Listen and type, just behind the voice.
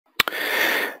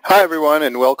Hi everyone,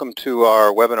 and welcome to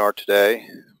our webinar today.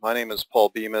 My name is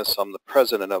Paul Bemis. I'm the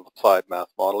president of Applied Math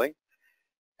Modeling.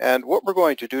 And what we're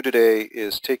going to do today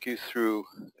is take you through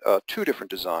two different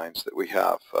designs that we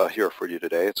have here for you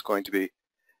today. It's going to be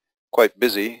quite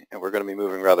busy, and we're going to be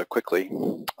moving rather quickly.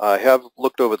 I have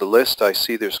looked over the list. I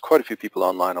see there's quite a few people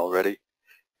online already,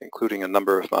 including a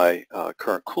number of my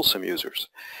current CoolSim users.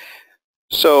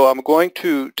 So I'm going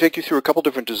to take you through a couple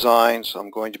different designs.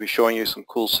 I'm going to be showing you some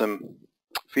CoolSim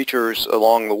features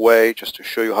along the way just to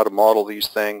show you how to model these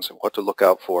things and what to look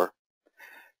out for.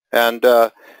 And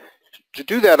to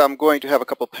do that, I'm going to have a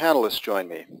couple of panelists join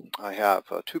me. I have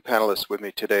two panelists with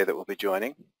me today that will be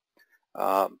joining.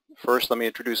 First, let me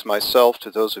introduce myself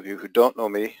to those of you who don't know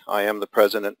me. I am the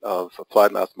president of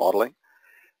Applied Math Modeling.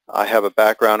 I have a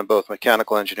background in both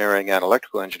mechanical engineering and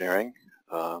electrical engineering.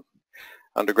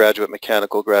 Undergraduate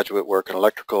mechanical, graduate work in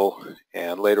electrical,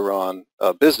 and later on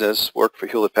business, worked for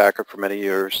Hewlett-Packard for many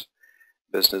years,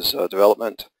 business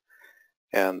development,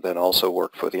 and then also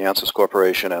worked for the Ansys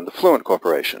Corporation and the Fluent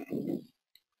Corporation.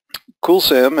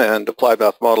 CoolSim and Applied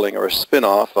Math Modeling are a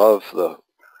spin-off of the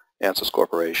Ansys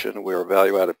Corporation. We're a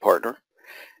value-added partner,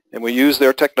 and we use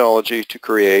their technology to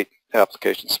create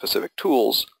application-specific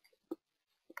tools,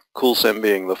 CoolSim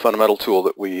being the fundamental tool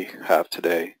that we have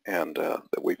today and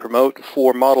that we promote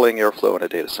for modeling airflow in a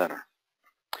data center.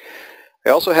 I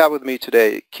also have with me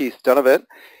today Keith Dunavant.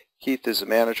 Keith is the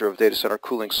manager of data center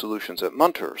cooling solutions at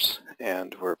Munters,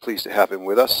 and we're pleased to have him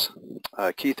with us.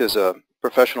 Keith is a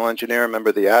professional engineer, member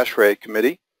of the ASHRAE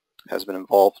committee, has been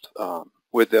involved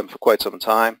with them for quite some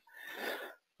time,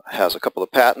 has a couple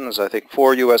of patents, I think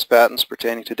 4 U.S. patents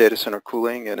pertaining to data center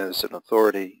cooling, and is an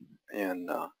authority in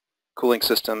cooling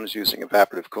systems using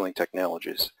evaporative cooling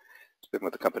technologies. He's been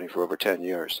with the company for over 10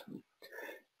 years.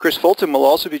 Chris Fulton will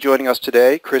also be joining us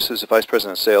today. Chris is the Vice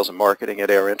President of Sales and Marketing at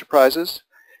Air Enterprises,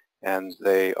 and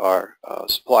they are a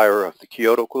supplier of the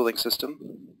Kyoto cooling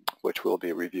system, which we'll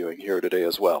be reviewing here today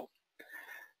as well.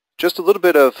 Just a little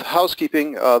bit of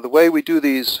housekeeping. The way we do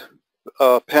these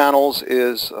panels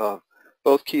is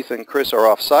both Keith and Chris are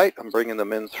off-site. I'm bringing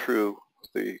them in through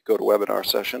the GoToWebinar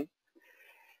session.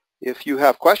 If you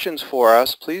have questions for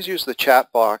us, please use the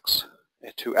chat box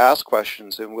to ask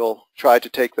questions, and we'll try to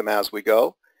take them as we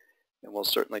go, and we'll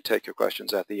certainly take your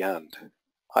questions at the end.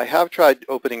 I have tried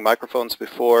opening microphones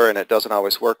before, and it doesn't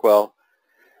always work well,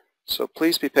 so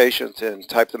please be patient and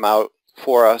type them out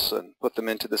for us and put them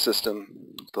into the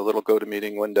system, the little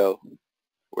GoToMeeting window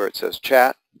where it says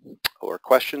chat or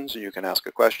questions, and you can ask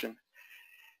a question,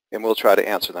 and we'll try to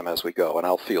answer them as we go, and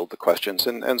I'll field the questions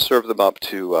and serve them up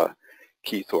to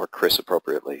Keith or Chris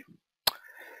appropriately.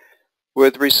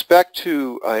 With respect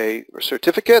to a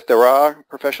certificate, there are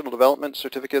professional development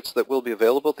certificates that will be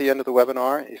available at the end of the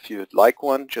webinar. If you'd like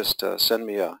one, just send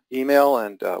me an email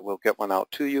and we'll get one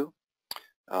out to you.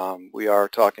 We are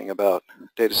talking about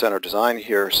data center design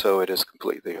here, so it is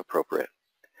completely appropriate.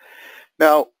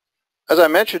 Now, as I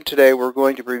mentioned today, we're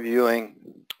going to be reviewing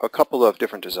a couple of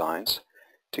different designs.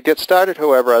 To get started,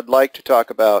 however, I'd like to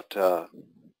talk about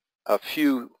a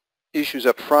few issues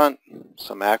up front,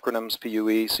 some acronyms,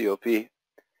 PUE, COP,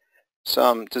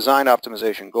 some design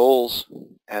optimization goals,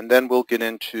 and then we'll get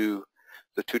into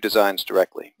the two designs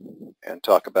directly and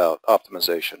talk about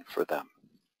optimization for them.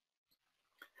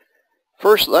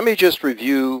 First, let me just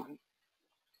review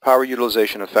power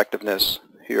utilization effectiveness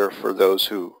here for those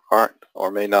who aren't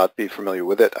or may not be familiar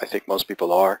with it. I think most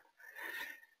people are.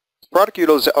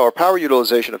 Power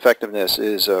utilization effectiveness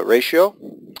is a ratio.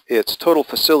 It's total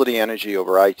facility energy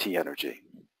over IT energy.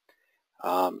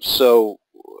 So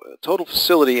total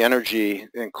facility energy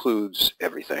includes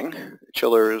everything: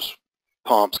 chillers,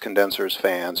 pumps, condensers,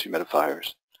 fans,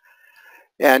 humidifiers.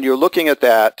 And you're looking at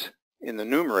that in the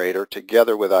numerator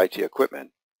together with IT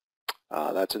equipment.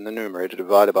 That's in the numerator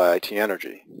divided by IT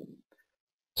energy.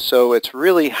 So it's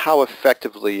really how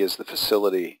effectively is the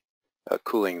facility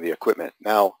cooling the equipment.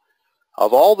 Now,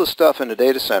 of all the stuff in the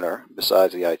data center,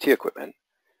 besides the IT equipment,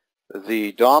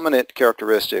 the dominant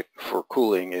characteristic for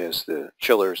cooling is the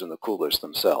chillers and the coolers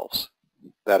themselves.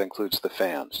 That includes the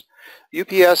fans.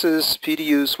 UPSs,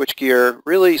 PDUs, switchgear,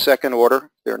 really second order.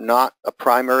 They're not a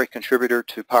primary contributor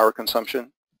to power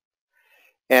consumption.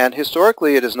 And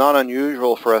historically, it is not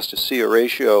unusual for us to see a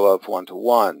ratio of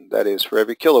 1-to-1. That is, for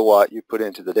every kilowatt you put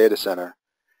into the data center,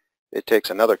 it takes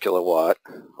another kilowatt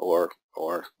or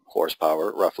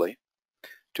horsepower, roughly,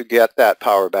 to get that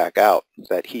power back out,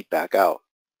 that heat back out.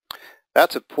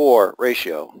 That's a poor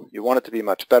ratio. You want it to be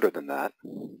much better than that.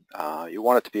 You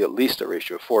want it to be at least a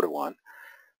ratio of 4-to-1,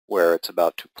 where it's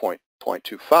about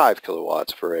 2.25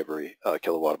 kilowatts for every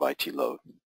kilowatt of IT load.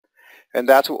 And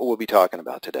that's what we'll be talking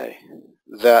about today.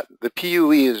 that the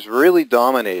PUE is really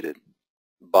dominated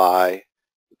by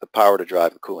the power to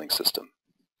drive the cooling system.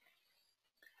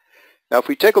 Now if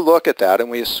we take a look at that and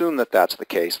we assume that that's the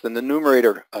case, then the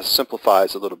numerator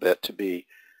simplifies a little bit to be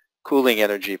cooling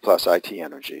energy plus IT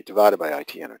energy divided by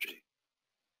IT energy.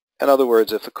 In other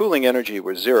words, if the cooling energy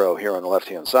were 0 here on the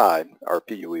left-hand side, our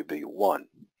PUE would be 1.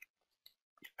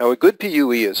 Now a good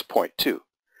PUE is 0.2.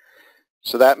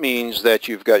 So that means that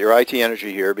you've got your IT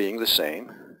energy here being the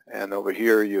same, and over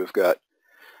here you've got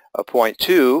a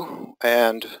 0.2,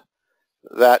 and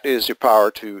that is your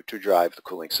power to drive the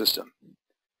cooling system.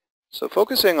 So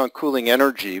focusing on cooling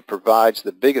energy provides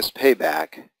the biggest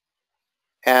payback,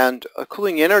 and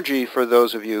cooling energy, for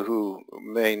those of you who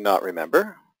may not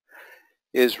remember,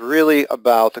 is really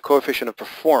about the coefficient of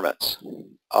performance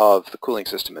of the cooling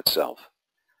system itself.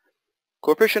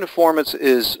 Coefficient of performance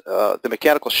is the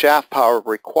mechanical shaft power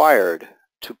required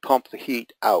to pump the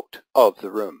heat out of the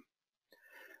room.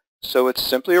 So it's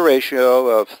simply a ratio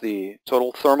of the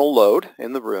total thermal load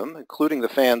in the room, including the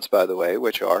fans, by the way,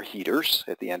 which are heaters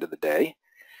at the end of the day,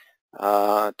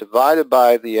 divided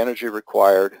by the energy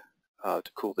required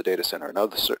to cool the data center. In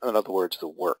other words, the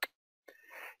work.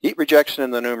 Heat rejection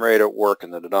in the numerator, work in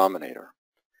the denominator.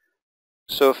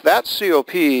 So if that's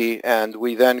COP and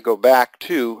we then go back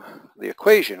to the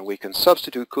equation, we can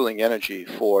substitute cooling energy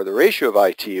for the ratio of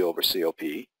IT over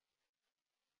COP,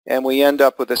 and we end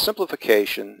up with a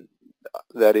simplification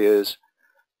that is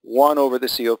 1 over the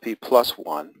COP plus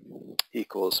 1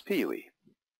 equals PUE.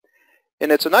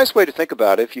 And it's a nice way to think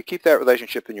about it. If you keep that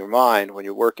relationship in your mind when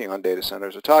you're working on data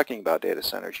centers or talking about data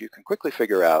centers, you can quickly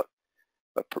figure out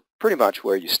pretty much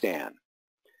where you stand.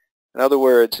 In other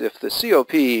words, if the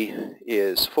COP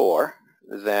is 4,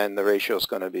 then the ratio is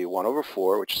going to be 1 over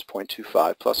 4, which is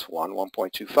 0.25 plus 1,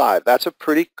 1.25. That's a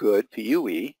pretty good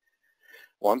PUE.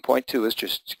 1.2 is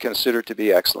just considered to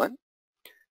be excellent.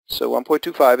 So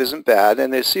 1.25 isn't bad,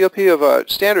 and the COP of a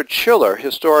standard chiller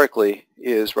historically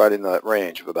is right in that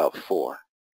range of about 4.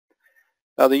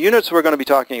 Now the units we're going to be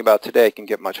talking about today can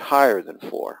get much higher than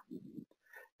 4.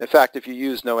 In fact, if you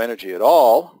use no energy at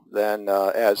all, then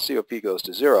as COP goes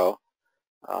to 0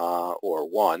 or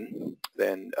 1,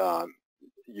 then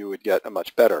you would get a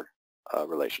much better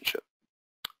relationship.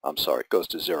 I'm sorry, it goes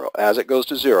to 0. As it goes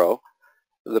to 0,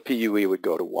 the PUE would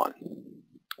go to 1.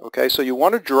 Okay, so you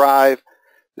want to drive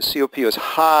the COP as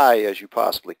high as you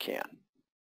possibly can.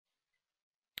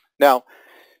 Now,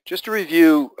 just to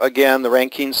review again the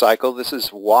Rankine cycle, this is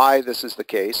why this is the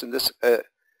case, and this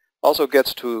also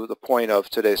gets to the point of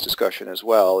today's discussion as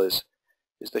well, is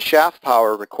the shaft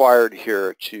power required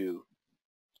here to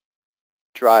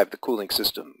drive the cooling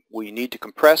system. We need to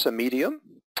compress a medium,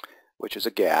 which is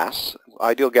a gas.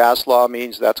 Ideal gas law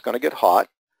means that's going to get hot.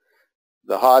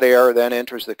 The hot air then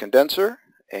enters the condenser,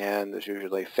 and there's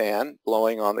usually a fan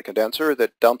blowing on the condenser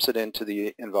that dumps it into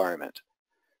the environment.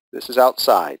 This is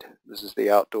outside. This is the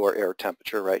outdoor air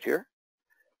temperature right here.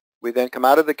 We then come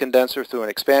out of the condenser through an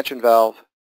expansion valve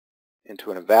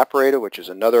into an evaporator, which is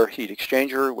another heat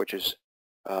exchanger, which is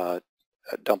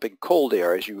dumping cold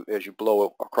air. As you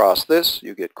blow across this,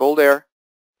 you get cold air.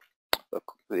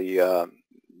 The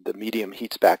medium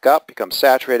heats back up, becomes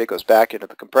saturated, goes back into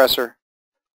the compressor,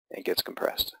 and gets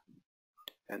compressed.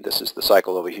 And this is the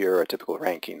cycle over here, a typical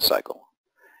Rankine cycle.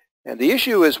 And the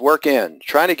issue is work in,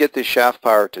 trying to get this shaft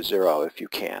power to 0 if you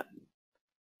can,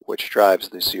 which drives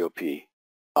the COP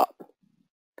up.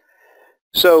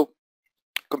 So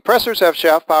compressors have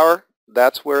shaft power.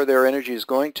 That's where their energy is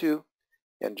going to.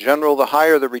 In general, the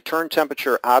higher the return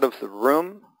temperature out of the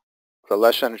room, the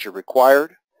less energy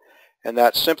required. And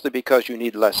that's simply because you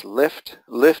need less lift.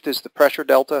 Lift is the pressure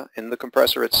delta in the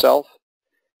compressor itself.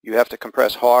 You have to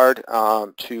compress hard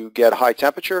to get high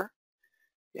temperature.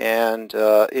 And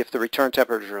if the return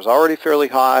temperature is already fairly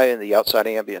high and the outside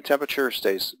ambient temperature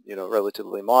stays,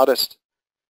 relatively modest,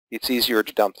 it's easier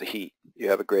to dump the heat.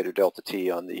 You have a greater delta T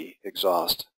on the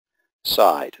exhaust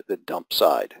side, the dump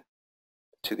side,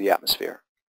 to the atmosphere.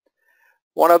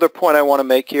 One other point I want to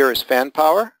make here is fan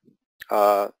power.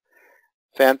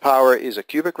 Fan power is a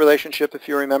cubic relationship, if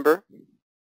you remember.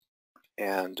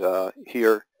 And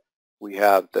here we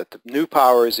have that the new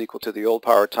power is equal to the old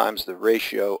power times the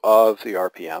ratio of the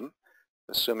RPM,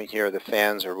 assuming here the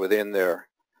fans are within their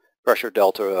pressure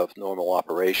delta of normal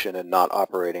operation and not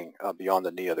operating beyond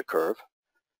the knee of the curve.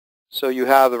 So you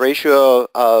have the ratio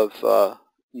of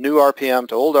new RPM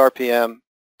to old RPM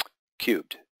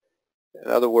cubed. In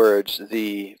other words,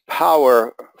 the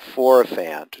power for a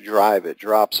fan to drive it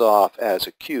drops off as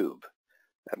a cube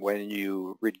when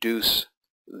you reduce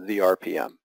the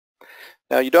RPM.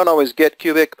 Now you don't always get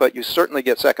cubic, but you certainly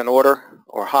get second order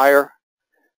or higher.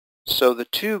 So the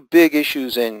two big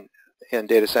issues in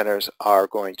data centers are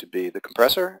going to be the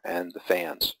compressor and the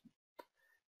fans.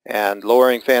 And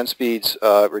lowering fan speeds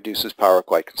reduces power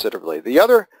quite considerably. The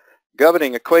other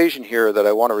governing equation here that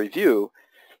I want to review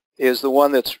is the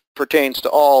one that pertains to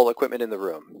all equipment in the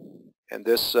room. And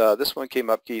this one came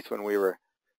up, Keith, when we were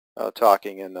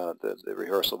talking in the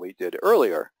rehearsal we did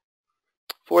earlier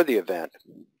for the event,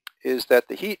 is that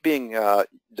the heat being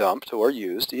dumped or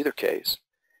used, either case,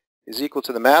 is equal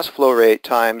to the mass flow rate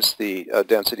times the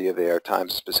density of air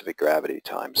times specific gravity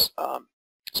times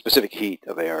specific heat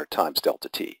of air times delta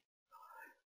T.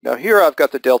 Now here I've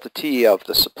got the delta T of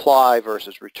the supply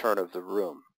versus return of the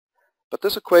room. But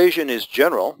this equation is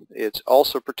general. It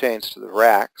also pertains to the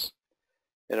racks,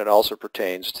 and it also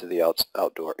pertains to the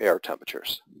outdoor air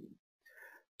temperatures.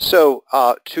 So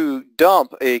to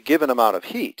dump a given amount of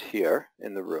heat here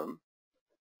in the room,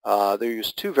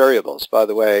 there's two variables. By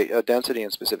the way, density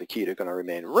and specific heat are going to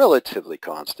remain relatively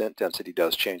constant. Density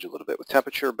does change a little bit with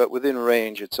temperature, but within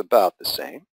range it's about the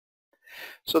same.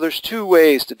 So there's two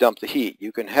ways to dump the heat.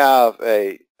 You can have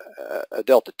a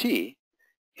delta T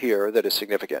here that is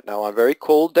significant. Now on very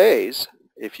cold days,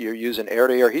 if you're using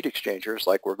air-to-air heat exchangers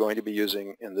like we're going to be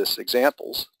using in this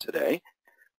examples today,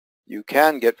 you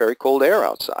can get very cold air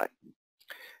outside.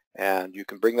 And you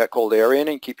can bring that cold air in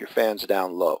and keep your fans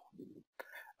down low.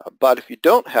 But if you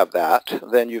don't have that,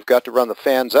 then you've got to run the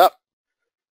fans up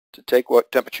to take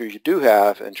what temperatures you do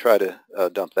have and try to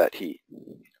dump that heat.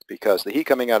 Because the heat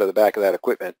coming out of the back of that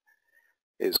equipment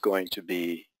is going to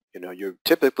be, you're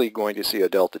typically going to see a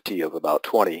delta T of about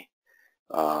 20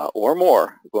 or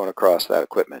more going across that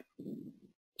equipment.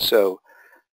 So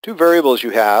two variables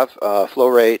you have, flow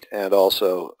rate and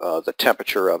also the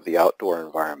temperature of the outdoor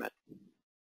environment.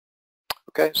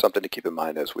 Okay, something to keep in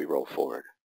mind as we roll forward.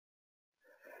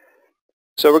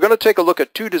 So we're going to take a look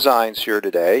at two designs here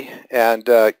today, and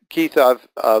Keith, I've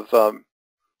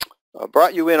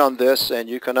brought you in on this, and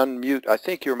you can unmute. I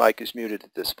think your mic is muted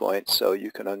at this point, so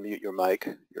you can unmute your mic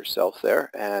yourself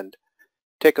there and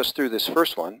take us through this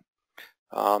first one.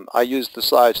 I used the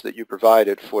slides that you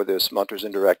provided for this Munters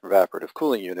Indirect Evaporative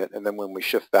Cooling Unit, and then when we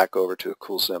shift back over to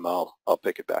CoolSim, I'll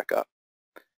pick it back up.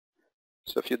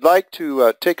 So if you'd like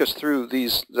to take us through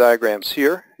these diagrams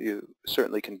here, you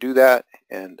certainly can do that.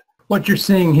 And what you're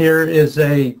seeing here is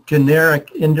a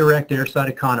generic indirect air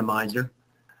side economizer.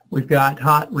 We've got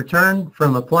hot return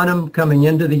from a plenum coming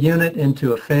into the unit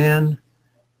into a fan,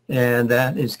 and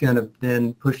that is going to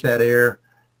then push that air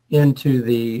into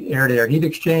the air-to-air heat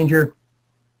exchanger,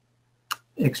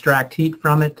 extract heat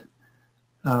from it,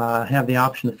 have the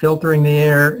option of filtering the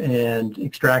air and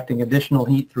extracting additional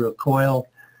heat through a coil.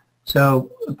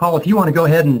 So, Paul, if you want to go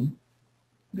ahead and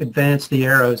advance the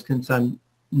arrows, since I'm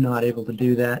not able to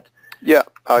do that. Yeah,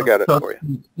 I got it for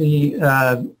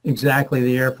you. Exactly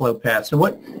the airflow path. So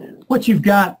what you've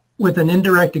got with an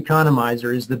indirect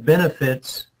economizer is the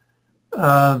benefits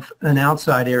of an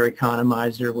outside air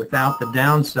economizer without the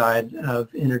downside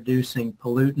of introducing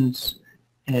pollutants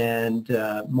and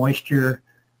moisture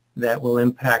that will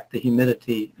impact the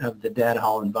humidity of the data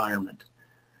hall environment.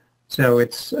 So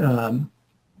it's a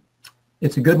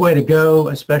good way to go,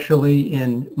 especially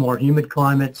in more humid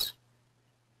climates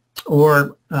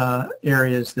or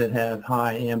areas that have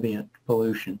high ambient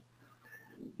pollution.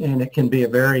 And it can be a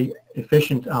very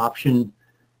efficient option,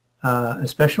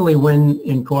 especially when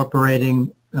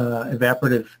incorporating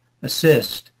evaporative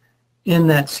assist in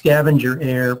that scavenger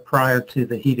air prior to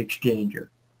the heat exchanger.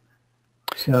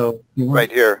 So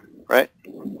right here, right?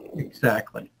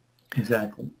 Exactly.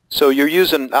 So you're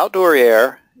using outdoor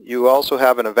air. You also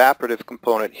have an evaporative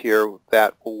component here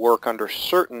that will work under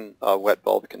certain wet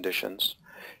bulb conditions.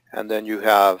 And then you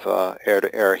have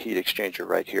air-to-air heat exchanger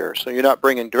right here. So you're not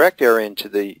bringing direct air into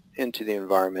the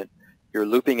environment. You're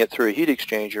looping it through a heat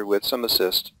exchanger with some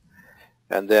assist.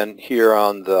 And then here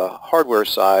on the hardware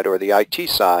side or the IT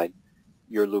side,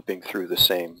 you're looping through the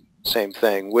same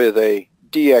thing with a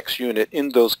DX unit in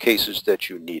those cases that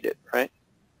you need it, right?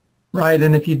 Right,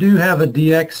 and if you do have a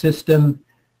DX system,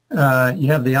 you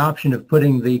have the option of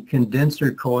putting the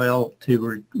condenser coil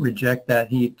to reject that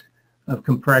heat of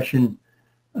compression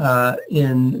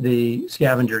in the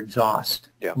scavenger exhaust,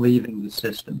 yeah, leaving the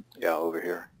system. Yeah, over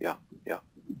here. Yeah.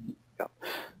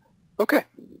 Okay.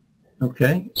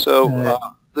 Okay. So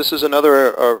this is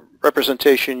another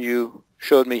representation you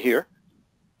showed me here.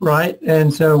 Right,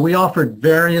 and so we offered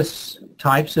various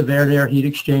types of air-to-air heat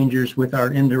exchangers with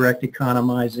our indirect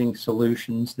economizing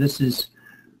solutions. This is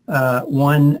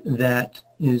one that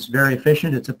is very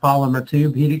efficient. It's a polymer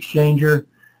tube heat exchanger.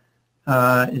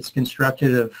 It's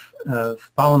constructed of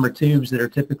polymer tubes that are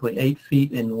typically 8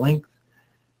 feet in length,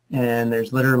 and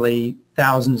there's literally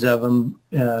thousands of them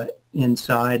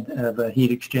inside of a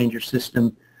heat exchanger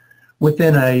system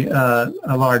within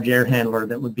a large air handler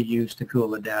that would be used to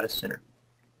cool a data center.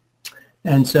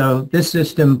 And so this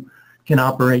system can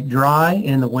operate dry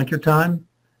in the wintertime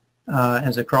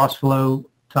as a cross-flow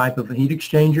type of a heat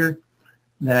exchanger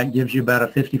that gives you about a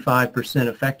 55%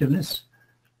 effectiveness.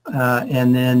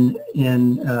 And then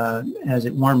as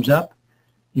it warms up,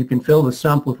 you can fill the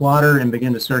sump with water and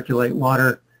begin to circulate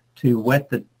water to wet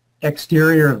the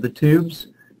exterior of the tubes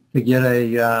to get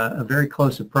a very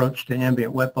close approach to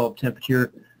ambient wet bulb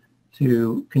temperature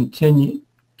to continue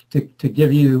to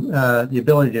give you the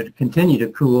ability to continue to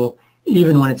cool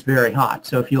even when it's very hot.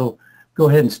 So if you'll go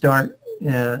ahead and start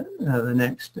the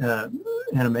next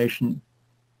animation,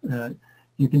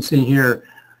 you can see here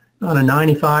on a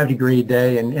 95-degree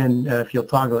day, and if you'll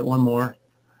toggle it one more,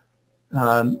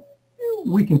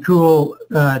 we can cool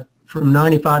from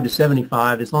 95 to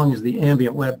 75 as long as the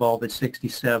ambient wet bulb is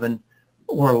 67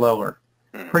 or lower,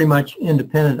 pretty much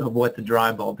independent of what the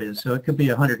dry bulb is. So it could be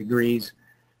 100 degrees.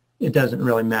 It doesn't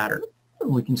really matter.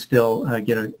 We can still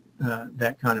get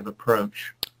that kind of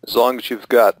approach. As long as you've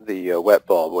got the wet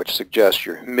bulb, which suggests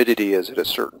your humidity is at a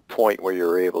certain point where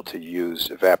you're able to use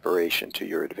evaporation to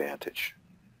your advantage.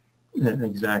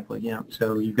 Exactly, yeah.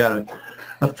 So you've got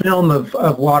a film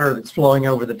of water that's flowing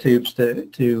over the tubes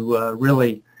to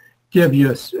really give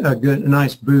you a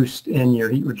nice boost in your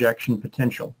heat rejection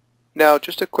potential. Now,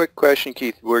 just a quick question,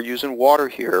 Keith. We're using water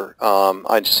here.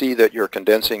 I see that you're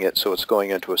condensing it so it's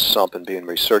going into a sump and being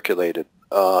recirculated.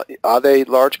 Are they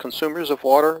large consumers of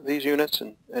water, these units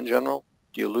in general?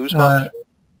 Do you lose much?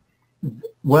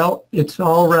 Well, it's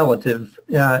all relative.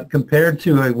 Compared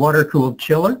to a water-cooled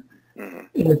chiller,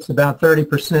 it's about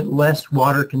 30% less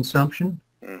water consumption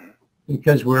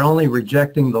because we're only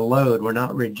rejecting the load. We're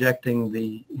not rejecting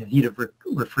the heat of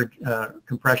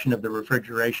compression of the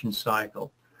refrigeration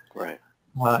cycle. Right.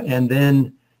 And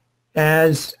then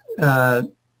as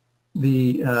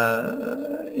the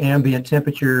ambient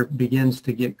temperature begins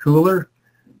to get cooler,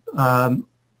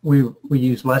 we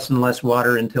use less and less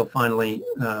water until finally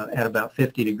at about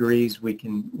 50 degrees we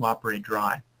can operate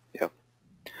dry. Yep.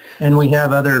 And we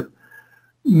have other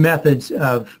methods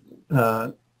of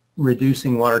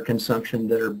reducing water consumption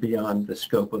that are beyond the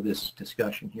scope of this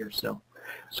discussion here. So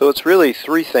it's really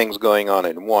three things going on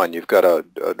in one. You've got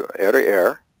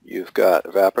air-to-air, you've got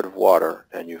evaporative water,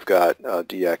 and you've got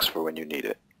DX for when you need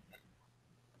it.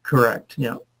 Correct,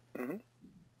 yeah.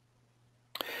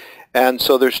 And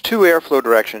so there's two airflow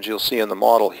directions you'll see in the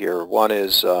model here. One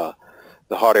is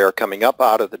the hot air coming up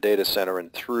out of the data center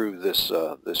and through this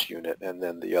unit, and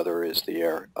then the other is the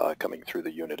air coming through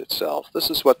the unit itself. This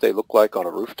is what they look like on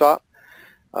a rooftop.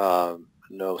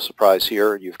 No surprise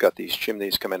here. You've got these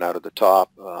chimneys coming out of the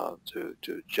top to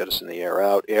jettison the air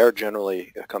out. Air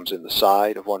generally comes in the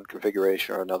side of one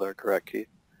configuration or another, correct, Keith?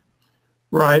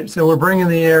 Right. So we're bringing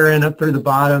the air in up through the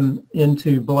bottom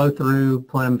into blow-through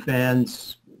plenum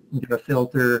fans, a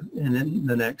filter, and then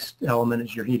the next element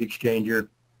is your heat exchanger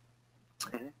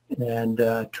and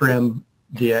trim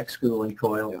DX cooling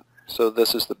coil. Yeah. So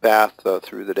this is the path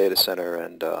through the data center,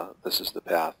 and this is the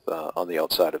path on the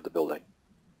outside of the building.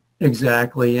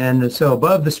 Exactly. And so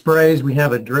above the sprays, we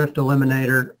have a drift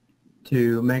eliminator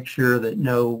to make sure that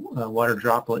no water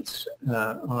droplets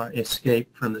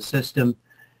escape from the system.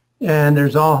 And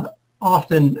there's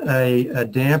often a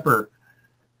damper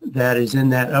that is in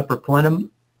that upper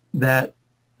plenum that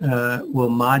will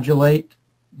modulate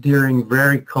during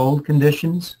very cold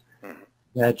conditions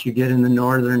that you get in the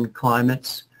northern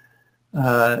climates.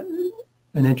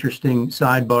 An interesting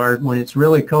sidebar, when it's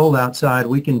really cold outside,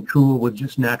 we can cool with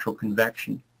just natural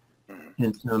convection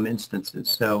in some instances.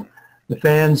 So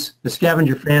the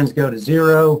scavenger fans go to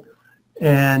zero,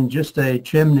 and just a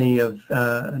chimney of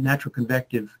natural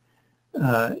convective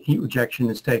heat rejection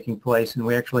is taking place, and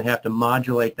we actually have to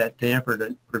modulate that damper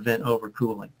to prevent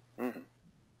overcooling.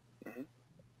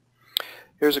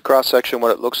 Here's a cross-section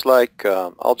what it looks like.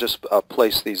 I'll just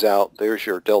place these out. There's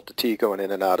your delta T going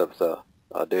in and out of the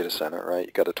data center, right?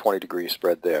 You got a 20-degree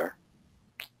spread there.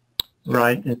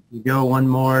 Right. If you go one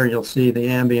more, you'll see the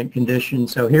ambient condition.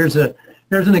 So here's an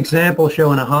example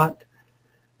showing a hot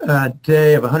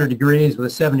day of 100 degrees with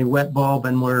a 70 wet bulb,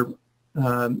 and we're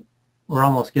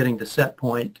almost getting to set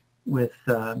point with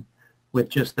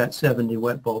just that 70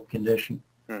 wet bulb condition.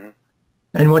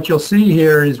 And what you'll see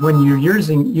here is when you're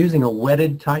using a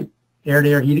wetted type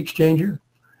air-to-air heat exchanger,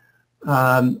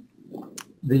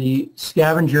 the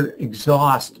scavenger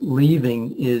exhaust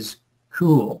leaving is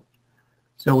cool.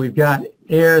 So we've got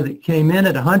air that came in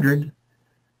at 100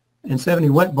 and 70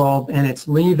 wet bulb, and it's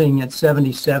leaving at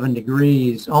 77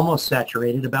 degrees, almost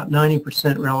saturated, about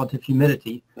 90% relative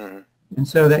humidity. And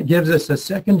so that gives us a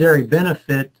secondary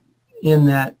benefit in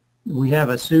that we have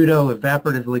a pseudo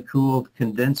evaporatively cooled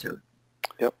condenser.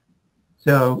 Yep.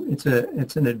 So it's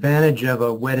an advantage of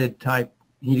a wetted type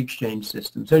heat exchange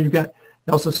system. So you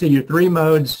also see your three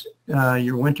modes,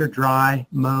 your winter dry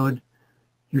mode,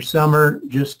 your summer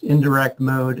just indirect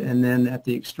mode, and then at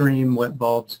the extreme wet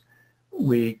bulbs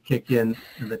we kick in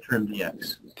the trim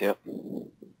DX. Yep.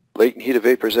 Latent heat of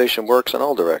vaporization works in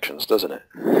all directions, doesn't it?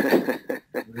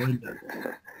 It really does.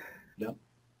 Yep.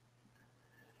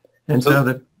 And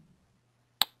so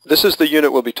this is the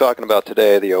unit we'll be talking about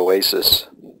today, the Oasis.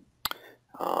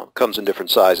 Comes in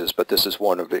different sizes, but this is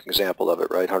one example of it,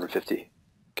 right? 150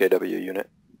 kW unit.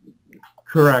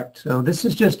 Correct. So this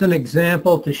is just an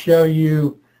example to show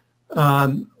you,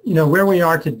 where we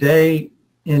are today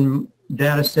in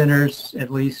data centers, at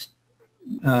least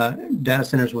data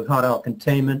centers with hot oil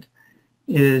containment,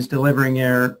 is delivering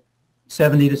air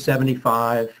 70 to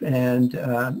 75,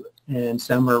 and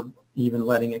some are even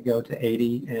letting it go to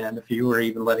 80, and a few are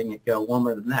even letting it go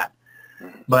warmer than that.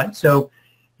 But so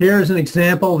here's an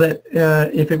example that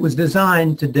if it was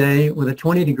designed today with a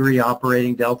 20-degree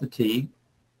operating delta T,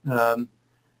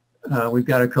 we've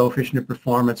got a coefficient of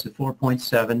performance of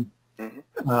 4.7.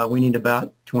 We need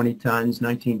about 20 tons,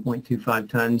 19.25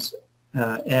 tons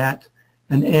at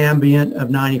an ambient of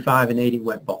 95 and 80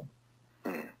 wet bulb.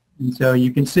 And so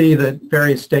you can see the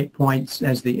various state points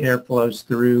as the air flows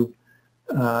through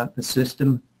the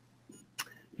system.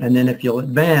 And then if you'll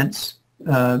advance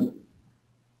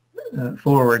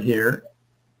forward here,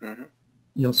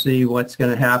 you'll see what's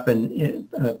going to happen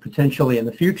potentially in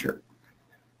the future.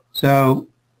 So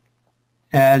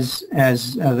as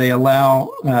they allow,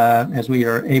 as we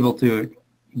are able to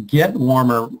get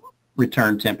warmer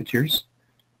return temperatures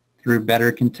through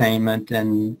better containment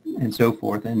and so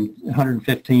forth, and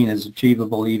 115 is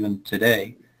achievable even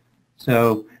today.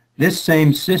 So this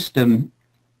same system,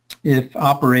 if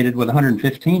operated with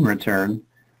 115 return,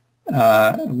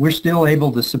 we're still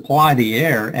able to supply the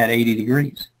air at 80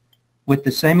 degrees with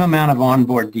the same amount of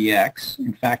onboard DX.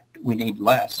 In fact, we need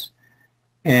less.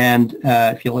 And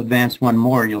if you'll advance one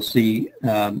more, you'll see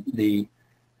we've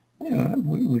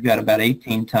got about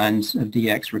 18 tons of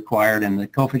DX required, and the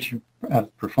coefficient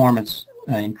of performance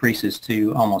increases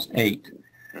to almost 8.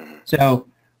 So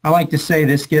I like to say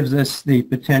this gives us the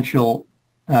potential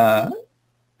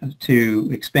to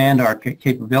expand our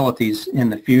capabilities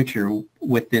in the future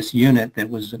with this unit that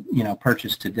was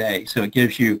purchased today. So it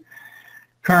gives you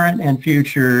current and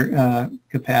future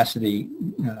capacity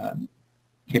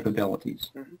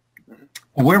capabilities.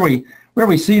 And where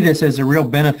we see this as a real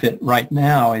benefit right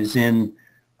now is in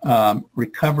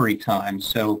recovery time.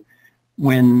 So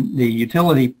when the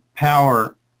utility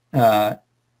power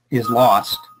is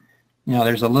lost,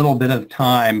 there's a little bit of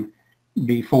time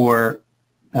before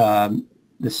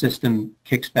the system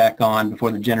kicks back on,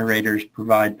 before the generators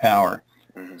provide power.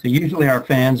 So usually our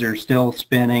fans are still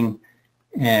spinning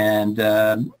and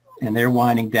they're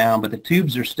winding down, but the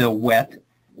tubes are still wet.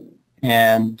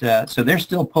 And so they're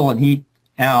still pulling heat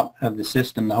out of the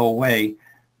system the whole way.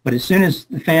 But as soon as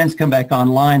the fans come back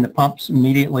online, the pump's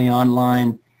immediately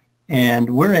online, and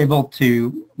we're able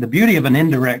to, the beauty of an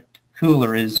indirect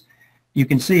cooler is you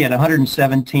can see at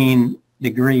 117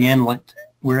 degree inlet,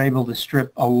 we're able to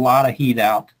strip a lot of heat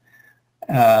out.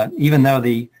 Even though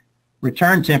the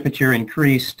return temperature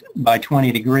increased by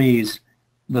 20 degrees,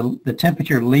 the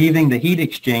temperature leaving the heat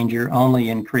exchanger only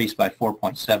increased by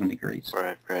 4.7 degrees.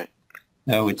 Right, right.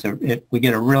 So we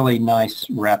get a really nice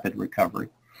rapid recovery.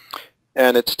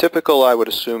 And it's typical, I would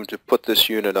assume, to put this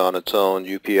unit on its own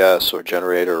UPS or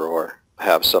generator or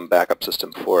have some backup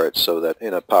system for it so that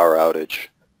in a power outage,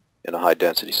 in a high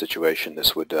density situation,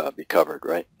 this would be covered,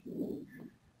 right?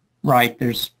 Right.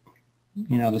 There's,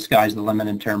 the sky's the limit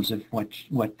in terms of what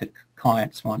the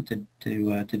clients want to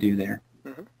do there.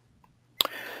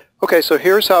 Okay, so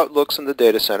here's how it looks in the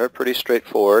data center. Pretty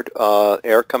straightforward.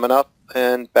 Air coming up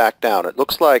and back down. It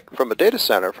looks like from a data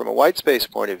center, from a white space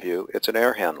point of view, it's an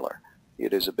air handler.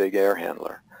 It is a big air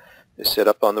handler. They sit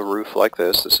up on the roof like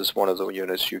this. This is one of the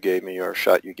units you gave me, or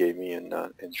shot you gave me in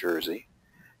Jersey.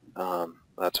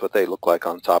 That's what they look like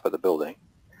on top of the building.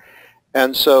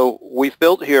 And so we've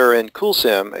built here in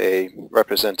CoolSim a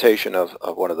representation of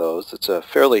one of those. It's a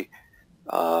fairly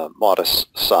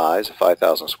modest size,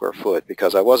 5,000 square foot,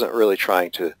 because I wasn't really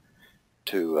trying to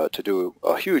do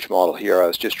a huge model here. I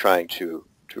was just trying to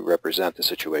represent the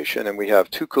situation. And we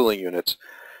have two cooling units,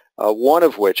 one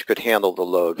of which could handle the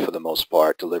load for the most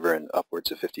part, delivering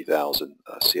upwards of 50,000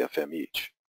 CFM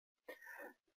each.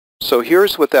 So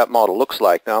here's what that model looks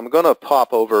like. Now I'm going to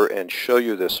pop over and show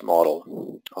you this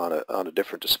model on a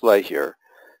different display here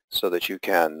so that you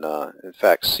can in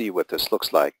fact see what this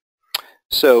looks like.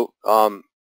 So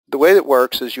the way it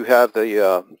works is you have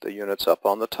the units up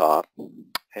on the top,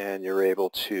 and you're able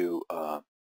to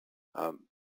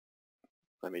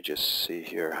let me just see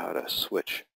here how to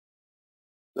switch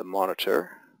the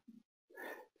monitor.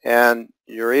 And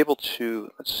you're able to,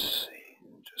 let's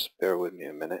see, just bear with me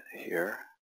a minute here.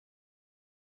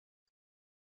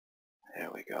 There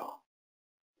we go.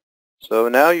 So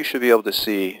now you should be able to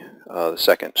see the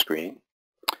second screen.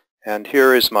 And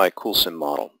here is my CoolSim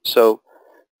model. So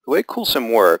the way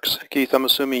CoolSim works, Keith, I'm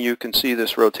assuming you can see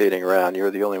this rotating around. You're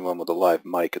the only one with a live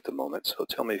mic at the moment, so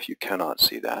tell me if you cannot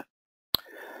see that.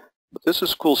 But this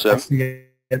is CoolSim. I see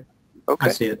it. Okay.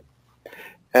 I see it.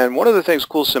 And one of the things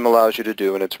CoolSim allows you to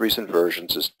do in its recent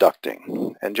versions is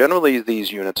ducting. And generally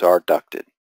these units are ducted.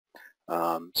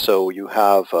 So you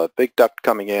have a big duct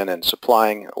coming in and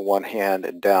supplying one hand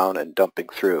and down and dumping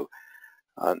through.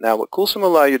 Now what CoolSim will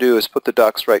allow you to do is put the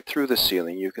ducts right through the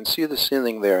ceiling. You can see the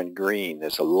ceiling there in green.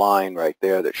 There's a line right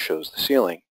there that shows the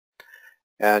ceiling.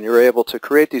 And you're able to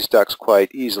create these ducts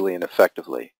quite easily and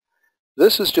effectively.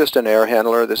 This is just an air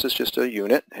handler. This is just a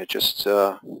unit. It just,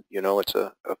 you know, it's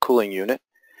a cooling unit.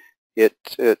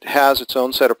 It has its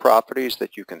own set of properties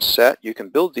that you can set. You can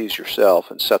build these yourself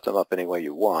and set them up any way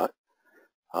you want.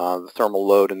 The thermal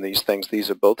load and these things, these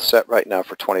are both set right now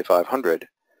for 2500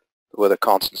 with a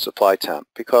constant supply temp,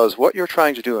 because what you're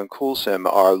trying to do in CoolSim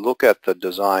are look at the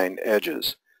design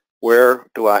edges. Where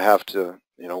do I have to,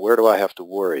 where do I have to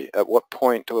worry? At what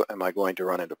point am I going to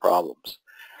run into problems?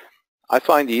 I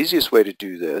find the easiest way to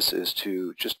do this is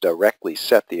to just directly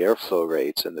set the airflow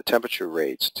rates and the temperature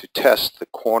rates to test the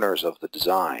corners of the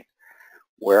design.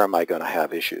 Where am I going to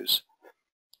have issues?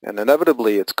 And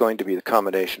inevitably it's going to be the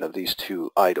combination of these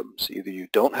two items. Either you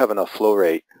don't have enough flow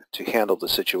rate to handle the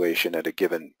situation at a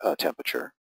given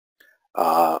temperature,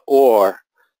 or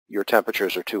your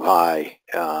temperatures are too high,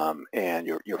 and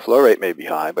your flow rate may be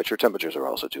high, but your temperatures are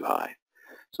also too high.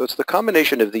 So it's the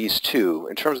combination of these two.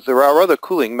 In terms of, there are other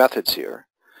cooling methods here.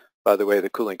 By the way, the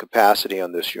cooling capacity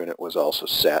on this unit was also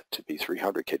set to be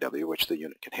 300 kW, which the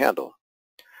unit can handle.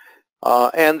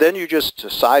 And then you just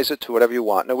size it to whatever you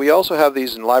want. Now we also have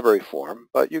these in library form,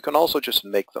 but you can also just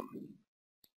make them.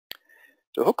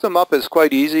 To hook them up is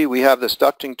quite easy. We have this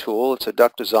ducting tool. It's a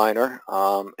duct designer,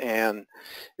 and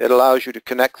it allows you to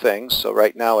connect things. So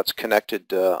right now it's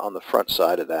connected on the front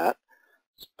side of that.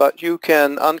 But you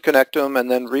can unconnect them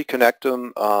and then reconnect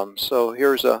them. So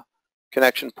here's a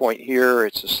connection point here.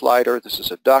 It's a slider. This is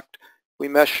a duct. We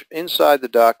mesh inside the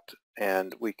duct,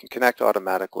 and we can connect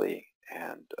automatically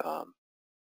and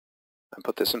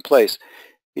put this in place.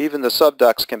 Even the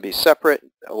subducts can be separate,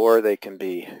 or they can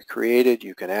be created.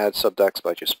 You can add subducts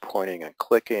by just pointing and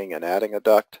clicking and adding a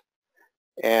duct.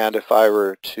 And if I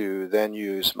were to then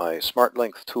use my Smart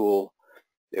Length tool,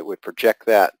 it would project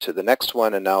that to the next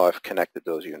one, and now I've connected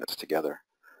those units together.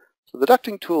 So the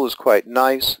ducting tool is quite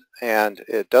nice, and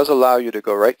it does allow you to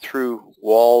go right through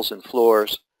walls and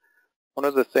floors. One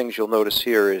of the things you'll notice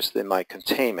here is in my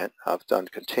containment. I've done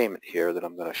containment here that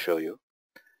I'm going to show you.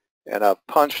 And I've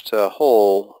punched a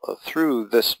hole through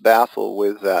this baffle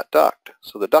with that duct.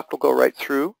 So the duct will go right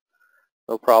through,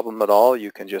 no problem at all.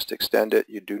 You can just extend it.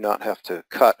 You do not have to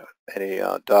cut any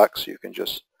ducts. You can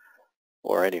just,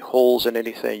 or any holes in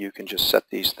anything, you can just set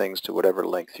these things to whatever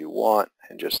length you want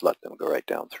and just let them go right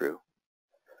down through.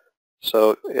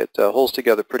 So it holds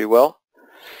together pretty well.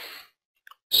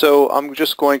 So I'm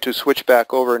just going to switch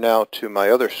back over now to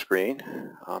my other screen.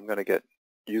 I'm going to get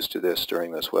used to this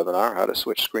during this webinar, how to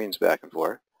switch screens back and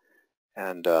forth.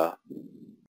 And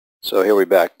so here we're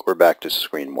back to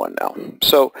screen one now.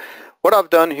 So what I've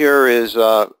done here is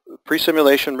a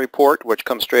pre-simulation report, which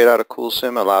comes straight out of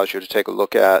CoolSim, allows you to take a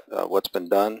look at what's been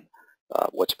done,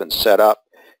 what's been set up.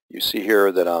 You see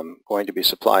here that I'm going to be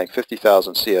supplying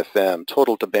 50,000 CFM.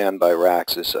 Total demand by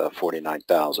racks is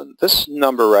 49,000. This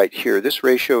number right here, this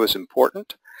ratio is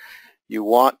important. You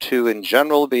want to, in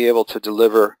general, be able to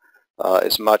deliver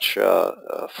as much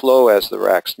flow as the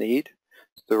racks need.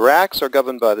 The racks are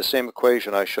governed by the same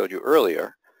equation I showed you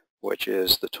earlier, which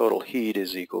is the total heat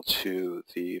is equal to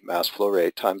the mass flow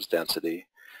rate times density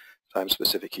times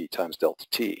specific heat times delta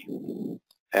T.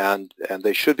 And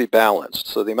they should be balanced.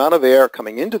 So the amount of air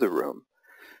coming into the room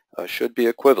should be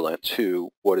equivalent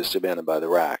to what is demanded by the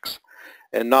racks,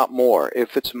 and not more.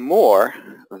 If it's more,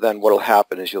 then what will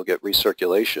happen is you'll get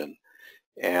recirculation,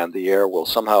 and the air will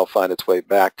somehow find its way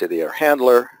back to the air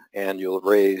handler, and you'll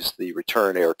raise the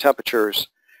return air temperatures,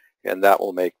 and that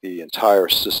will make the entire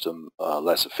system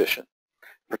less efficient.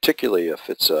 particularly if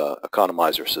it's an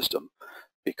economizer system,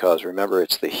 because remember,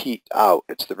 it's the heat out,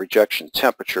 it's the rejection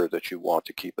temperature that you want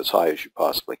to keep as high as you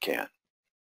possibly can.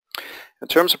 In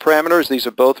terms of parameters, these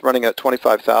are both running at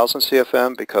 25,000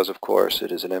 CFM because, of course,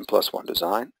 it is an N+1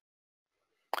 design.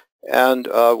 And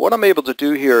what I'm able to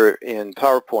do here in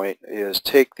PowerPoint is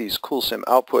take these CoolSim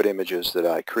output images that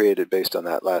I created based on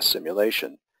that last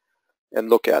simulation and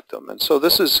look at them. And so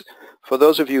this is, for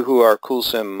those of you who are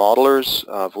CoolSim modelers,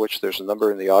 of which there's a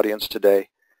number in the audience today,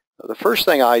 the first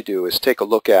thing I do is take a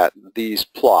look at these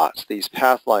plots, these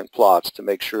pathline plots, to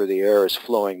make sure the air is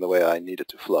flowing the way I need it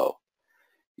to flow.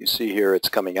 You see here it's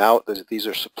coming out. These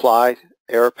are supply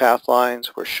air path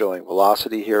lines. We're showing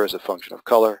velocity here as a function of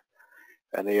color.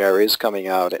 And the air is coming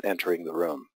out and entering the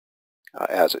room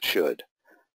as it should.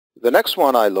 The next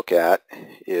one I look at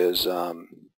is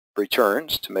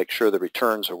returns, to make sure the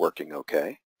returns are working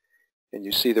okay. And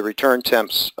you see the return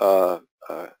temps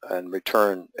and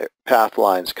return path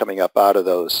lines coming up out of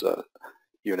those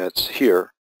units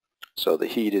here. So the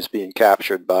heat is being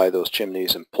captured by those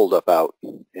chimneys and pulled up out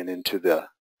and into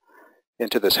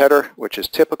this header, which is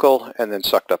typical, and then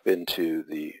sucked up into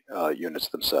the units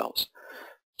themselves.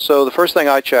 So the first thing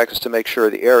I check is to make sure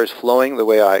the air is flowing the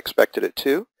way I expected it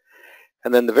to.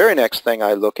 And then the very next thing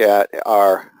I look at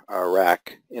are our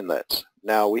rack inlets.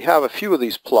 Now we have a few of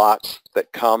these plots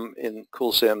that come in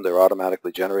CoolSim. They're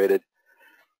automatically generated.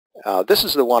 This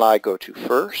is the one I go to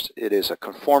first. It is a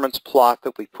conformance plot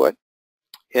that we put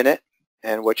in it.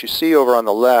 And what you see over on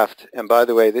the left, and by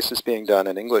the way, this is being done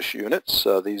in English units.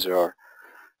 These are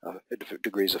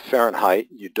degrees of Fahrenheit.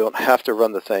 You don't have to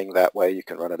run the thing that way. You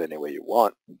can run it any way you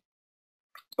want.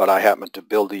 But I happen to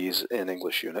build these in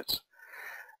English units.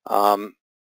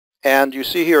 And you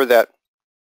see here that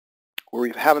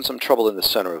we're having some trouble in the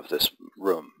center of this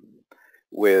room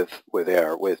with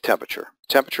air, with temperature.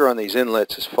 Temperature on these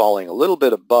inlets is falling a little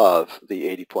bit above the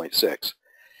 80.6.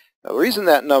 Now, the reason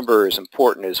that number is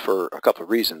important is for a couple of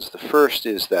reasons. The first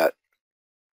is that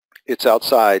it's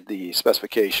outside the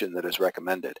specification that is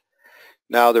recommended.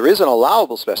 Now, there is an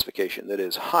allowable specification that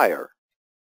is higher.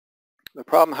 The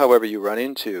problem, however, you run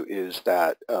into is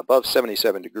that above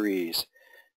 77 degrees,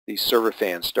 these server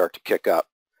fans start to kick up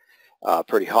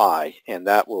pretty high, and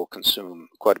that will consume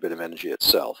quite a bit of energy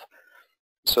itself.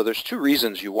 So there's two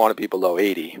reasons you want to be below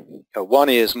 80. One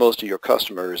is most of your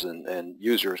customers and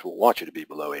users will want you to be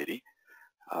below 80.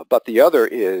 But the other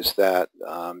is that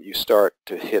you start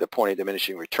to hit a point of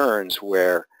diminishing returns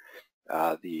where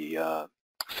the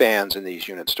fans in these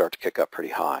units start to kick up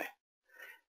pretty high.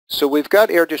 So we've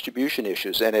got air distribution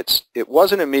issues, and it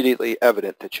wasn't immediately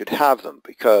evident that you'd have them,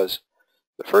 because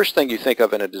the first thing you think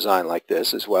of in a design like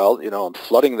this is, well, you know, I'm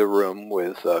flooding the room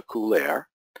with cool air.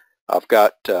 I've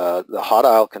got the hot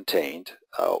aisle contained.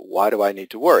 Why do I need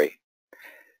to worry?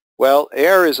 Well,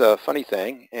 air is a funny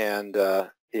thing, and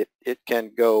it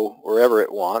can go wherever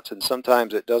it wants, and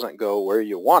sometimes it doesn't go where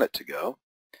you want it to go.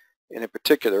 And in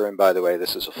particular, and by the way,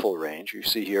 this is a full range. You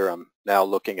see here I'm now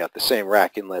looking at the same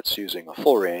rack inlets using a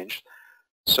full range.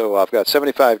 So I've got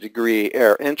 75 degree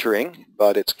air entering,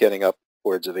 but it's getting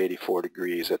upwards of 84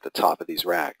 degrees at the top of these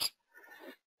racks.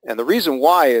 And the reason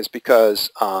why is because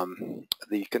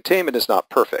the containment is not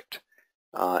perfect.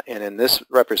 And in this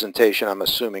representation, I'm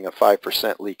assuming a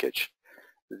 5% leakage.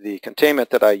 The containment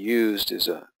that I used is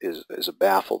a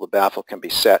baffle. The baffle can be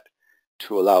set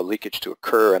to allow leakage to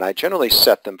occur, and I generally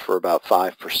set them for about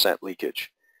 5%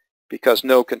 leakage because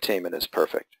no containment is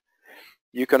perfect.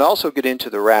 You can also get into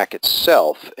the rack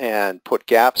itself and put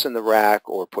gaps in the rack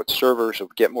or put servers or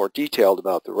get more detailed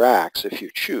about the racks if you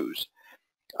choose.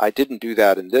 I didn't do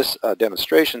that in this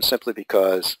demonstration simply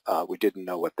because we didn't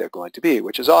know what they're going to be,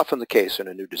 which is often the case in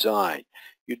a new design.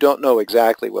 You don't know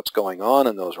exactly what's going on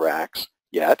in those racks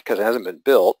yet because it hasn't been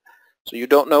built, so you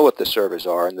don't know what the servers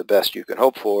are, and the best you can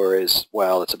hope for is,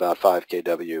 well, it's about 5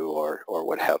 kW or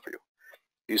what have you.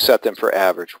 You set them for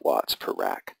average watts per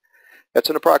rack. That's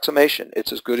an approximation.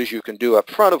 It's as good as you can do up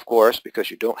front, of course,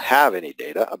 because you don't have any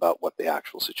data about what the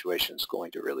actual situation is going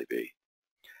to really be.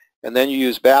 And then you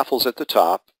use baffles at the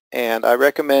top, and I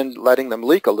recommend letting them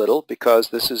leak a little because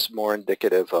this is more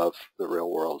indicative of the real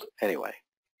world anyway.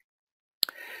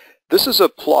 This is a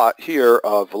plot here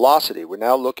of velocity. We're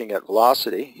now looking at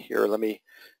velocity. Here, let me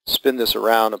spin this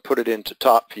around and put it into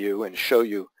top view and show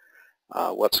you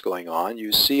what's going on.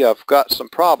 You see I've got some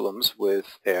problems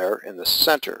with air in the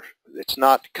center. It's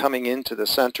not coming into the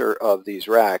center of these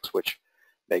racks, which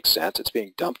makes sense. It's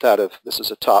being dumped out of, this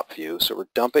is a top view, so we're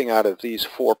dumping out of these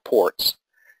 4 ports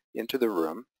into the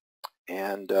room,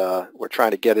 and we're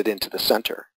trying to get it into the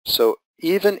center. So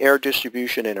even air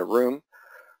distribution in a room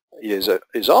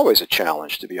is always a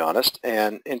challenge, to be honest,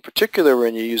 and in particular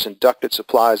when you use inducted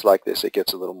supplies like this, it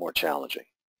gets a little more challenging.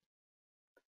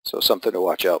 So something to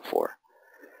watch out for.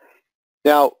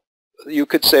 Now, you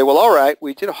could say, well, all right,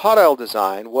 we did a hot aisle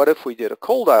design. What if we did a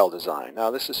cold aisle design?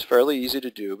 Now, this is fairly easy to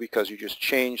do because you just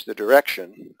change the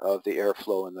direction of the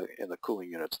airflow in the cooling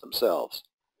units themselves.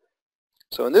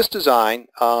 So in this design,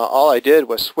 all I did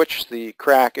was switch the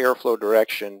crack airflow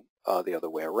direction the other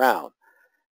way around.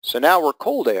 So now we're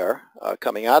cold air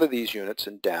coming out of these units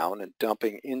and down and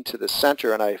dumping into the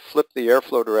center, and I flipped the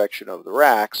airflow direction of the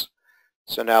racks,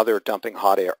 so now they're dumping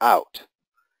hot air out.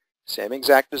 Same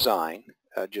exact design,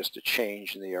 just a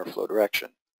change in the airflow direction,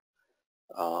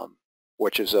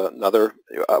 which is another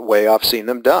way I've seen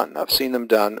them done. I've seen them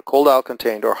done cold aisle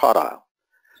contained or hot aisle.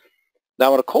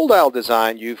 Now in a cold aisle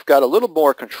design, you've got a little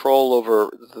more control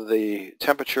over the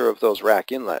temperature of those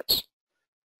rack inlets.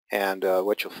 And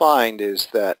what you'll find is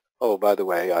that, oh, by the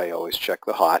way, I always check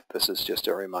the hot. This is just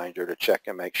a reminder to check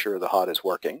and make sure the hot is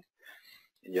working.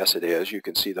 And yes, it is. You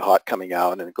can see the hot coming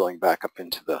out and going back up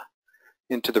into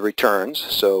the returns,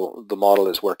 so the model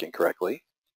is working correctly.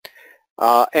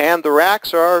 And the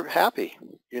racks are happy.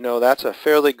 You know, that's a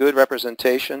fairly good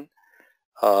representation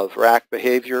of rack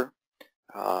behavior.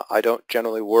 I don't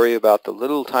generally worry about the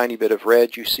little tiny bit of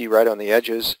red you see right on the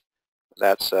edges.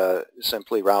 That's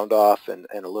simply round off and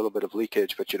a little bit of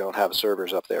leakage, but you don't have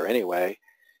servers up there anyway.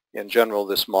 In general,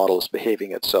 this model is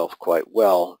behaving itself quite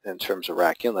well in terms of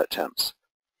rack inlet temps.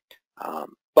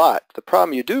 But the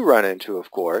problem you do run into,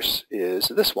 of course, is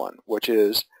this one, which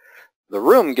is the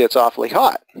room gets awfully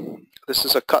hot. This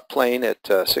is a cut plane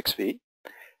at 6 feet.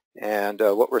 And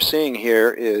what we're seeing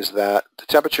here is that the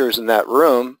temperatures in that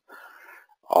room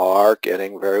are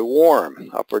getting very warm,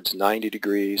 upwards 90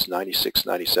 degrees, 96,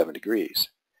 97 degrees.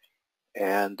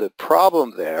 And the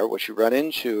problem there, what you run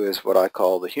into, is what I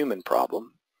call the human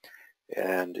problem.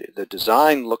 And the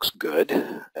design looks good,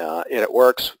 and it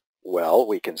works well,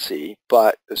 we can see,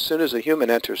 but as soon as a human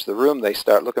enters the room, they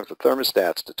start looking for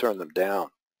thermostats to turn them down.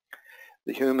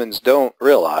 The humans don't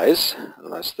realize,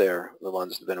 unless they're the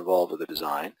ones that have been involved with the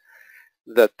design,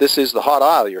 that this is the hot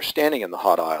aisle. You're standing in the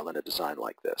hot aisle in a design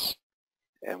like this.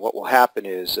 And what will happen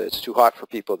is it's too hot for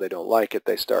people, they don't like it,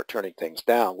 they start turning things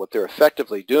down. What they're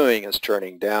effectively doing is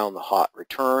turning down the hot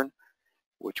return,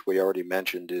 which we already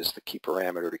mentioned is the key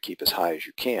parameter to keep as high as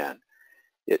you can.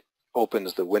 It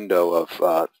opens the window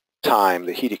of time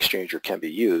the heat exchanger can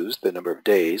be used, the number of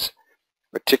days,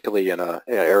 particularly in an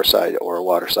air side or a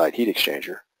water side heat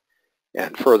exchanger.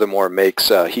 And furthermore makes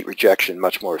heat rejection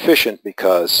much more efficient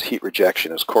because heat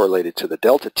rejection is correlated to the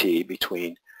delta T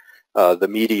between the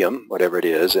medium, whatever it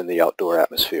is, in the outdoor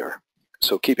atmosphere.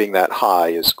 So keeping that high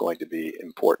is going to be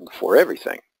important for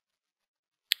everything.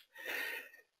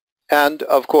 And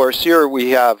of course here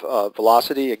we have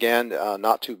velocity, again,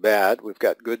 not too bad. We've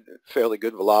got fairly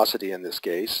good velocity in this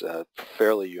case,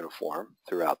 fairly uniform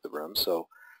throughout the room. So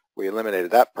we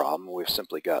eliminated that problem. We've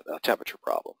simply got a temperature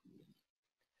problem.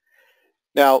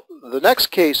 Now, the next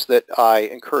case that I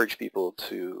encourage people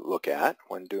to look at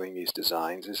when doing these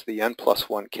designs is the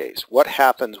N+1 case. What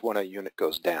happens when a unit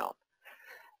goes down?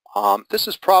 This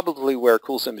is probably where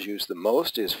CoolSim is used the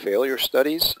most, is failure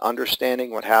studies,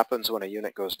 understanding what happens when a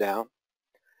unit goes down.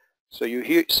 So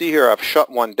you see here I've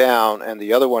shut one down and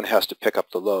the other one has to pick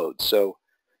up the load. So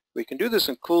we can do this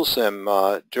in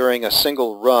CoolSim. During a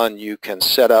single run you can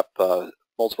set up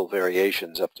multiple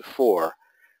variations, up to 4.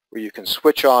 Where you can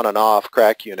switch on and off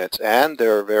crack units and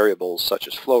their variables such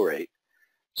as flow rate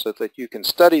so that you can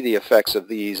study the effects of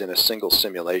these in a single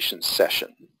simulation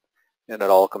session. And it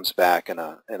all comes back in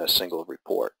a single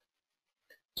report.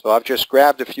 So I've just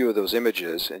grabbed a few of those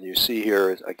images, and you see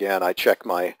here, again, I check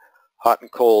my hot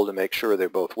and cold to make sure they're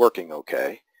both working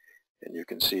okay. And you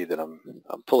can see that I'm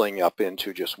pulling up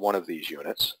into just one of these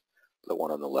units, the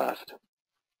one on the left,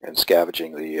 and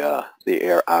scavenging the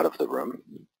air out of the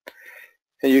room.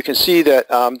 And you can see that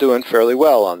I'm doing fairly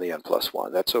well on the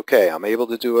N+1. That's okay. I'm able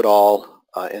to do it all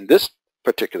in this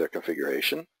particular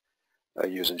configuration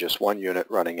using just one unit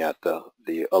running at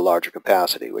a larger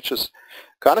capacity, which is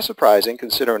kind of surprising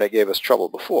considering it gave us trouble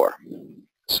before.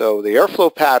 So the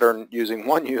airflow pattern using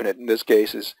one unit in this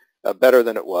case is better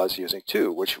than it was using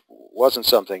 2, which wasn't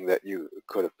something that you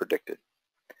could have predicted.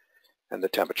 And the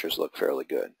temperatures look fairly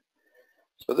good.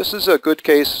 So this is a good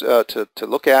case to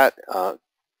look at.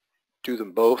 Do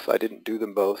them both. I didn't do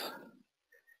them both,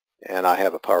 and I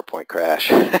have a PowerPoint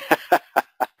crash.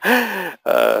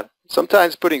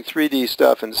 Sometimes putting 3D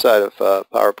stuff inside of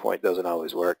PowerPoint doesn't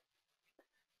always work,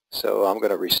 so I'm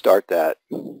going to restart that.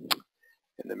 In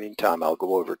the meantime, I'll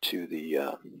go over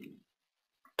to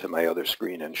my other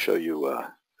screen and show you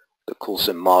the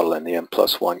CoolSim model in the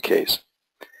N+1 case.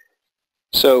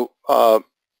 So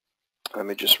let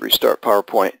me just restart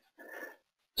PowerPoint.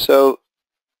 So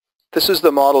this is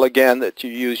the model again that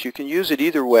you use. You can use it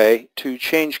either way. To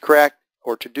change crack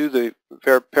or to do the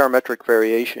parametric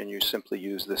variation, you simply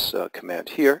use this command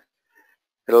here.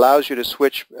 It allows you to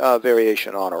switch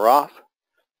variation on or off,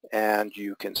 and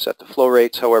you can set the flow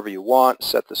rates however you want,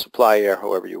 set the supply air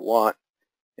however you want,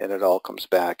 and it all comes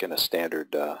back in a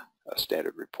standard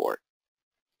report.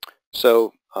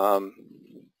 So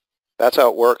that's how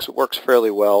it works. It works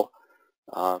fairly well.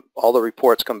 All the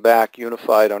reports come back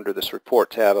unified under this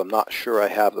report tab. I'm not sure I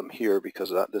have them here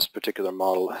because this particular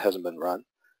model hasn't been run.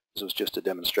 This was just a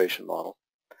demonstration model.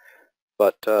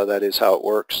 But that is how it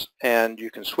works. And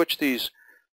you can switch these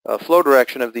flow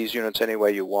direction of these units any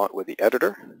way you want with the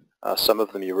editor. Some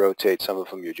of them you rotate, some of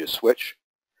them you just switch.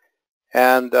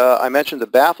 And I mentioned the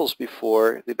baffles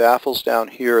before. The baffles down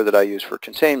here that I use for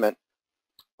containment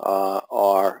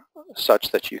are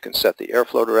such that you can set the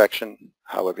airflow direction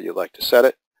however you like to set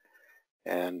it.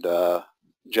 And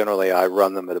generally I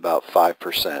run them at about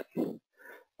 5%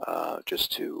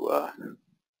 just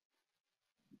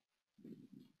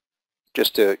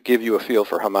to give you a feel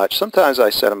for how much. Sometimes I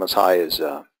set them as high as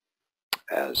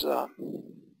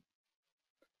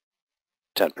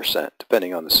 10%,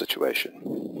 depending on the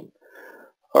situation.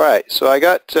 All right, so I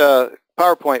got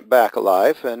PowerPoint back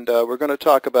alive, and we're going to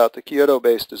talk about the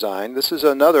Kyoto-based design. This is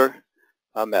another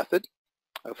method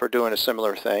for doing a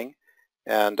similar thing,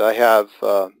 and I have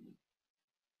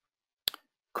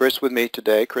Chris with me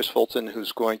today, Chris Fulton,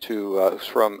 who's going to, who's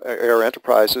from Air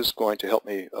Enterprises, going to help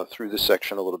me through this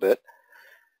section a little bit.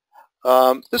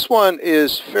 This one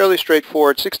is fairly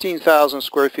straightforward. 16,000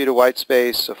 square feet of white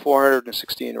space,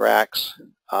 416 racks.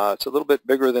 It's a little bit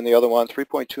bigger than the other one,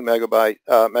 3.2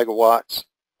 megawatts,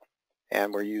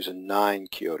 and we're using 9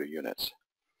 Kyoto units.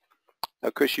 Now,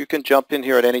 Chris, you can jump in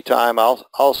here at any time.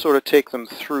 I'll sort of take them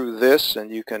through this, and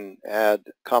you can add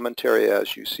commentary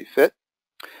as you see fit.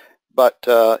 But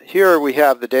here we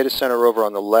have the data center over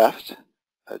on the left,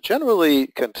 generally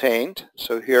contained.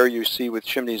 So here you see with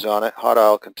chimneys on it, hot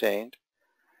aisle contained.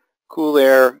 Cool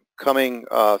air coming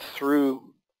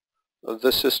through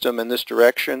the system in this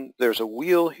direction. There's a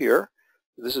wheel here.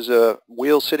 This is a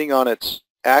wheel sitting on its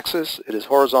axis. It is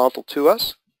horizontal to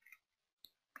us,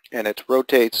 and it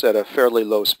rotates at a fairly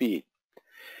low speed.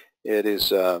 It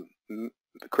is,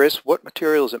 Chris, what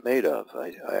material is it made of?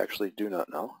 I actually do not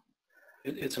know.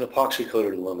 It's an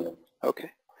epoxy-coated aluminum.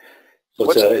 Okay.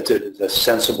 So it's a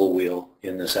sensible wheel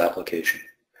in this application.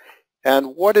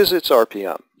 And what is its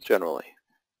RPM generally?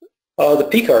 The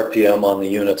peak RPM on the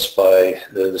units by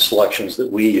the selections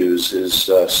that we use is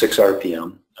 6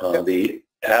 RPM. Yep. The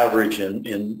average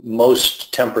in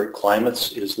most temperate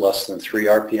climates is less than 3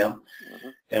 RPM,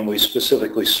 and we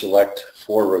specifically select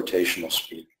for rotational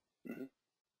speed.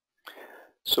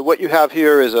 So what you have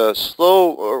here is a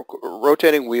slow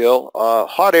rotating wheel.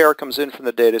 Hot air comes in from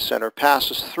the data center,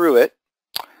 passes through it,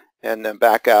 and then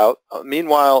back out.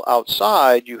 Meanwhile,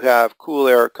 outside you have cool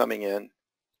air coming in,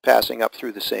 passing up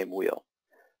through the same wheel.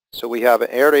 So we have an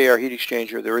air-to-air heat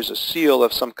exchanger. There is a seal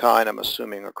of some kind, I'm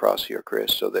assuming, across here,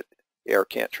 Chris, so that air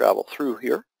can't travel through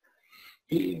here.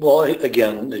 Well,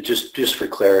 again, just for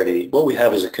clarity, what we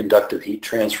have is a conductive heat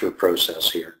transfer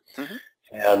process here.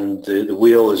 And the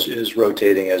wheel is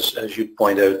rotating, as you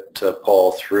point out,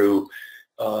 Paul, through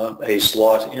a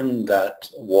slot in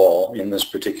that wall in this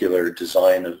particular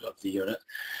design of the unit.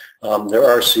 There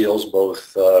are seals,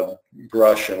 both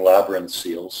brush and labyrinth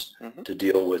seals, to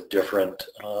deal with different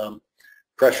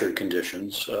pressure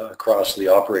conditions across the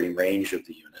operating range of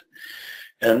the unit.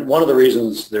 And one of the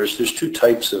reasons, there's 2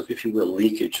 types of, if you will,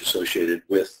 leakage associated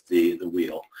with the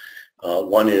wheel.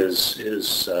 One is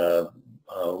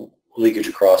leakage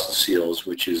across the seals,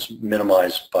 which is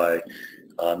minimized by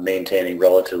maintaining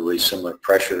relatively similar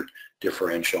pressure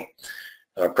differential,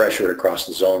 pressure across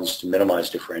the zones to minimize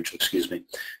differential, excuse me.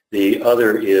 The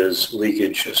other is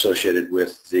leakage associated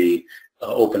with the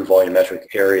open volumetric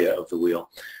area of the wheel.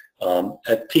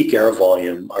 At peak air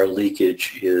volume, our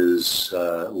leakage is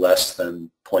less than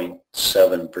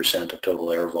 0.7% of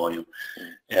total air volume,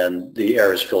 and the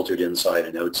air is filtered inside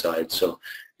and outside, so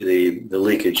the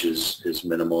leakage is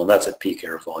minimal, and that's at peak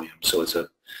air volume, so it's a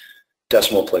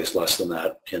decimal place less than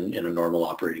that in a normal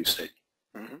operating state.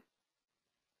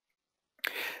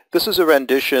 This is a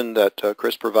rendition that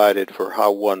Chris provided for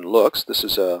how one looks. This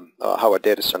is how a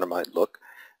data center might look.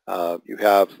 You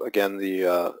have, again,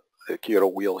 the Kyoto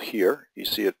wheel here. You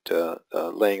see it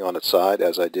laying on its side,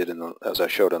 as I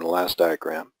showed in the last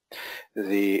diagram.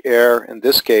 The air, in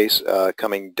this case,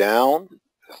 coming down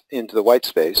into the white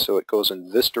space, so it goes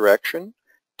in this direction,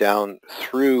 down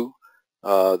through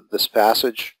this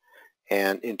passage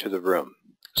and into the room.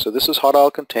 So this is hot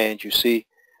aisle contained. You see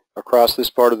across this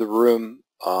part of the room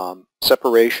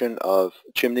separation of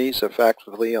chimneys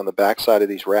effectively on the back side of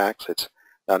these racks. It's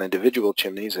not individual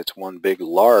chimneys, it's one big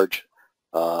large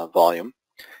volume.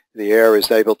 The air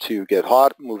is able to get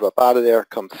hot, move up out of there,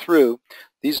 come through.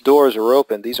 These doors are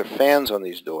open. These are fans on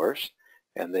these doors,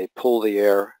 and they pull the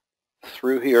air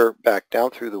through here, back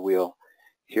down through the wheel.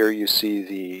 Here you see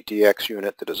the DX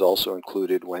unit that is also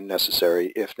included when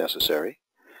necessary, if necessary,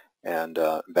 and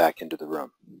back into the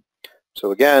room.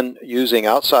 So again, using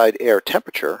outside air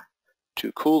temperature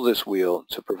to cool this wheel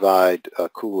to provide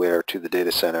cool air to the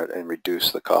data center and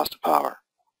reduce the cost of power.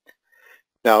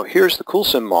 Now here's the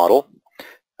CoolSim model.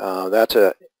 That's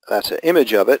an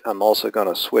image of it. I'm also going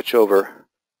to switch over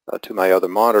to my other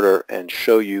monitor and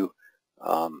show you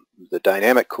the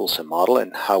dynamic CoolSim model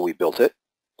and how we built it.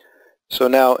 So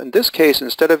now in this case,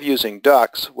 instead of using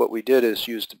ducts, what we did is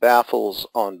used baffles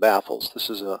on baffles. This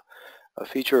is a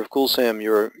feature of CoolSim.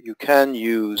 You can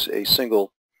use a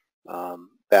single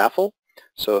baffle.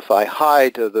 So if I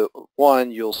hide the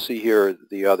one, you'll see here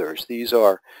the others. These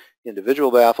are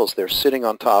individual baffles. They're sitting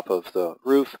on top of the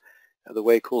roof. The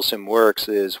way CoolSim works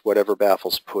is whatever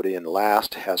baffle's put in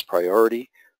last has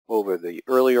priority over the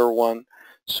earlier one.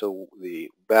 So the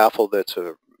baffle that's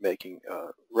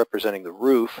representing the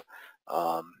roof,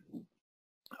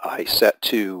 I set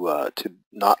to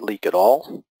not leak at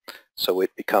all. So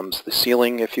it becomes the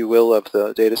ceiling, if you will, of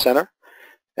the data center.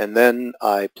 And then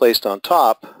I placed on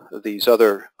top these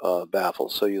other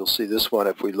baffles. So you'll see this one,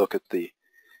 if we look at the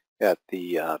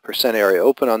percent area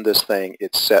open on this thing,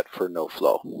 it's set for no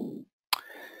flow.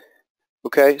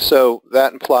 Okay, so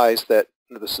that implies that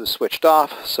this is switched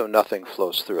off, so nothing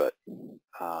flows through it.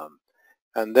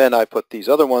 And then I put these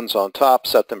other ones on top,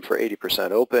 set them for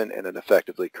 80% open, and it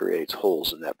effectively creates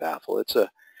holes in that baffle. It's an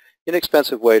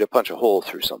inexpensive way to punch a hole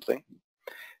through something.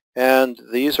 And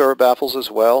these are baffles as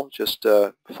well, just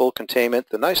full containment.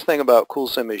 The nice thing about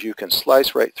CoolSim is you can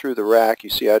slice right through the rack. You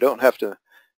see, I don't have to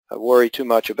worry too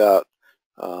much about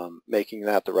making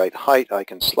that the right height. I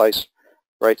can slice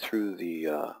right through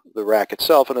the rack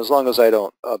itself, and as long as I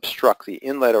don't obstruct the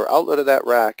inlet or outlet of that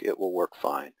rack, it will work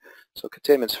fine. So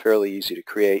containment's fairly easy to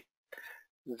create.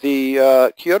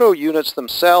 The Kyoto units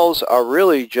themselves are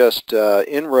really just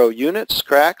in-row units,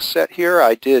 cracks set here.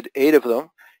 I did 8 of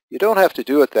them. You don't have to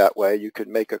do it that way. You could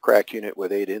make a crack unit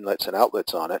with 8 inlets and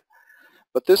outlets on it.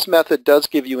 But this method does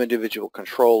give you individual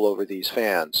control over these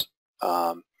fans,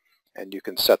 and you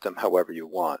can set them however you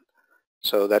want.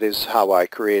 So that is how I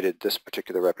created this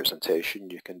particular representation.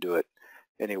 You can do it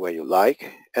any way you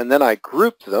like. And then I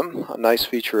grouped them. A nice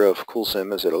feature of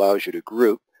CoolSim is it allows you to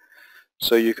group.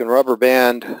 So you can rubber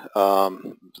band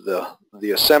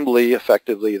the assembly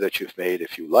effectively that you've made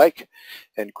if you like,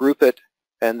 and group it,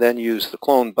 and then use the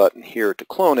clone button here to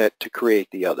clone it to create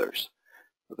the others.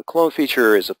 The clone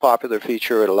feature is a popular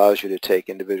feature. It allows you to take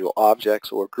individual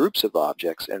objects or groups of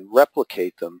objects and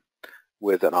replicate them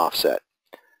with an offset.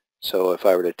 So if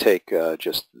I were to take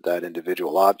just that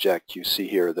individual object, you see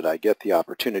here that I get the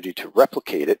opportunity to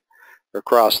replicate it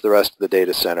across the rest of the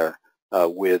data center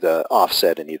with an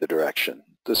offset in either direction.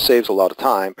 This saves a lot of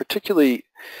time, particularly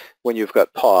when you've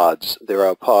got pods. There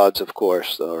are pods, of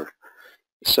course, or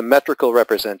symmetrical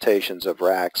representations of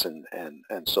racks and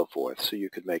so forth. So you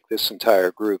could make this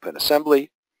entire group an assembly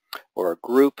or a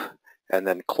group and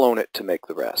then clone it to make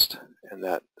the rest. And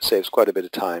that saves quite a bit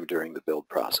of time during the build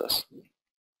process.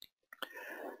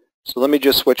 So let me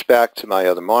just switch back to my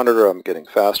other monitor. I'm getting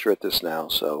faster at this now.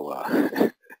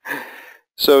 So,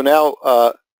 so now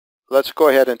let's go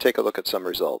ahead and take a look at some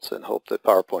results and hope that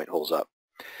PowerPoint holds up.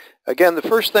 Again, the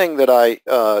first thing that I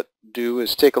do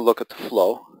is take a look at the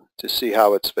flow to see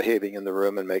how it's behaving in the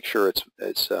room and make sure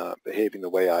it's behaving the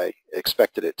way I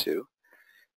expected it to.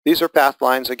 These are path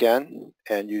lines again,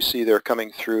 and you see they're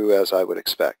coming through as I would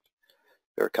expect.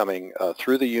 They're coming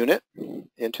through the unit,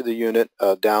 into the unit,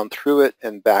 down through it,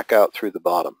 and back out through the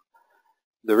bottom.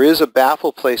 There is a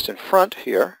baffle placed in front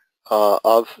here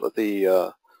of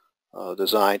the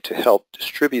design to help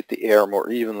distribute the air more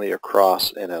evenly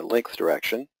across in a length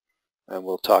direction, and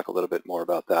we'll talk a little bit more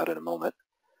about that in a moment.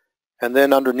 And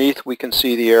then underneath we can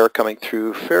see the air coming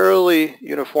through fairly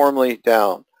uniformly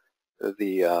down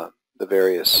the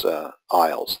various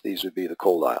aisles. These would be the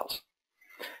cold aisles.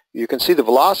 You can see the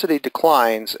velocity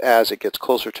declines as it gets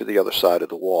closer to the other side of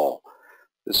the wall.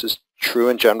 This is true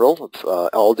in general of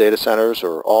all data centers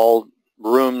or all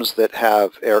rooms that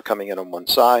have air coming in on one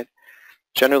side.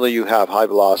 Generally you have high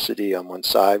velocity on one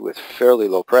side with fairly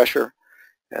low pressure,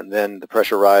 and then the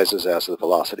pressure rises as the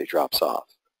velocity drops off.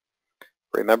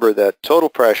 Remember that total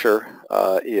pressure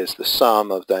is the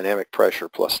sum of dynamic pressure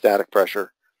plus static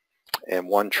pressure, and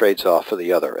one trades off for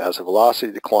the other. As the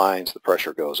velocity declines, the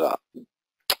pressure goes up.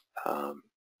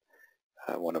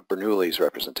 One of Bernoulli's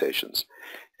representations.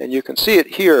 And you can see it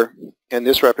here in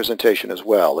this representation as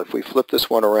well. If we flip this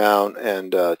one around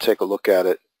and take a look at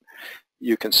it,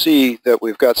 you can see that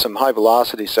we've got some high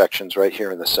velocity sections right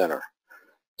here in the center.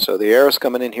 So the air is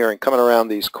coming in here and coming around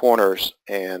these corners,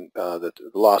 and the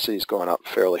velocity is going up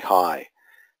fairly high.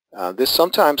 This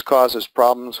sometimes causes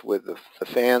problems with the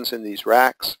fans in these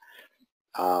racks.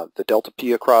 The delta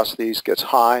P across these gets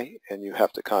high, and you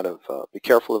have to kind of be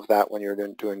careful of that when you're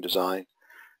doing design.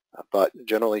 But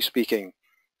generally speaking,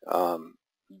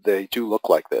 they do look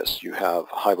like this. You have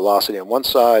high velocity on one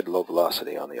side, low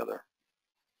velocity on the other.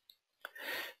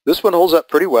 This one holds up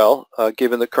pretty well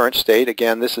given the current state.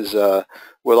 Again, this is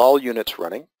with all units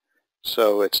running,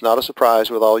 so it's not a surprise.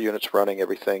 With all units running,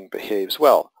 everything behaves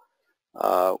well.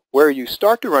 Where you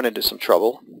start to run into some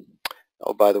trouble,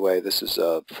 oh, by the way, this is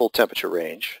a full temperature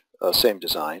range, same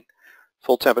design.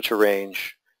 Full temperature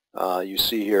range, you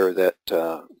see here that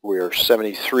we're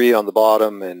 73 on the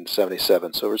bottom and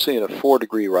 77, so we're seeing a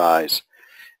 4-degree rise.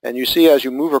 And you see as you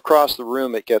move across the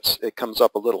room, it comes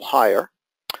up a little higher.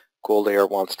 Cold air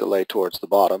wants to lay towards the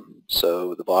bottom,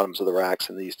 so the bottoms of the racks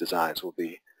in these designs will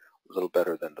be a little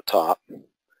better than the top.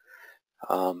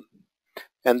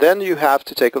 And then you have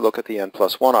to take a look at the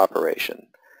N+1 operation.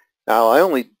 Now, I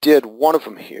only did one of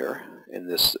them here in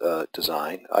this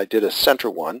design. I did a center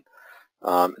one.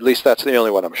 At least that's the only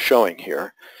one I'm showing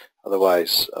here.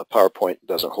 Otherwise, PowerPoint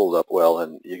doesn't hold up well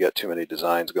and you get too many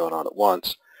designs going on at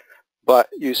once. But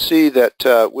you see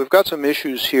that we've got some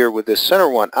issues here with this center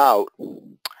one out.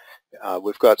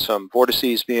 We've got some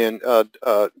vortices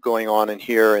going on in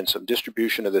here, and some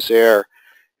distribution of this air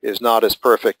is not as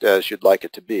perfect as you'd like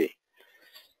it to be.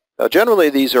 Now, generally,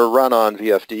 these are run on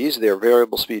VFDs. They're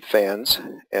variable speed fans,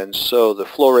 and so the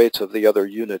flow rates of the other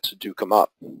units do come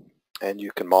up. And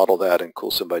you can model that in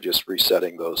CoolSim by just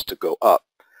resetting those to go up.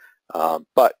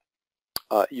 But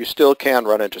you still can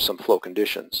run into some flow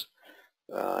conditions.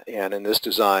 And in this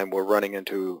design, we're running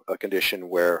into a condition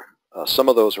where some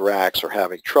of those racks are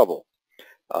having trouble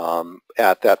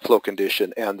at that flow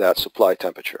condition and that supply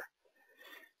temperature.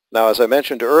 Now, as I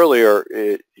mentioned earlier,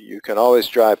 you can always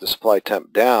drive the supply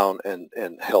temp down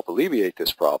and help alleviate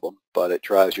this problem, but it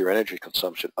drives your energy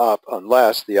consumption up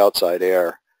unless the outside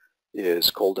air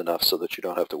is cold enough so that you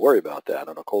don't have to worry about that.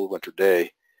 On a cold winter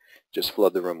day, just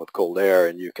flood the room with cold air,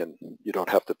 and you don't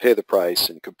have to pay the price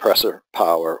in compressor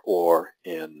power or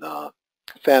in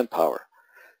fan power.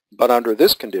 But under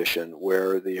this condition,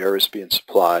 where the air is being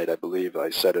supplied, I believe I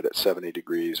set it at 70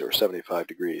 degrees or 75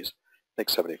 degrees, I think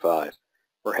 75,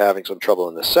 we're having some trouble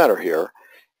in the center here.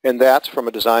 And that's, from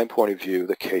a design point of view,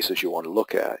 the cases you want to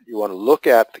look at. You want to look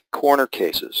at the corner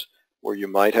cases where you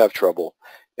might have trouble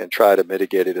and try to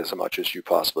mitigate it as much as you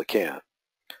possibly can.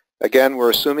 Again,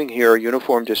 we're assuming here a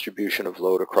uniform distribution of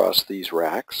load across these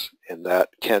racks, and that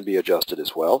can be adjusted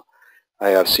as well. I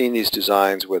have seen these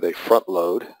designs where they front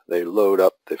load. They load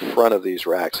up the front of these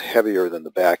racks heavier than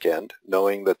the back end,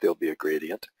 knowing that there'll be a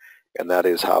gradient, and that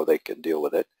is how they can deal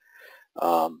with it.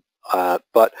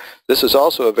 But this is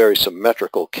also a very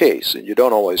symmetrical case, and you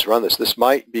don't always run this. This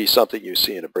might be something you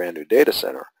see in a brand new data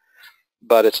center,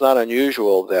 but it's not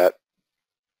unusual that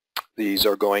these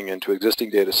are going into existing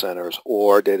data centers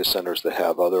or data centers that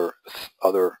have other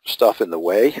stuff in the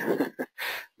way,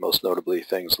 most notably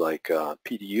things like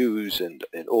PDUs and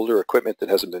older equipment that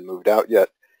hasn't been moved out yet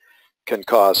can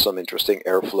cause some interesting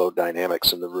airflow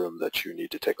dynamics in the room that you need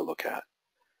to take a look at.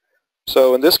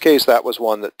 So in this case, that was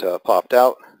one that popped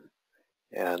out,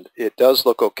 and it does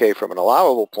look okay from an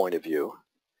allowable point of view.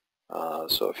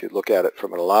 So if you look at it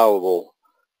from an allowable,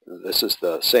 this is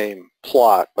the same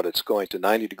plot, but it's going to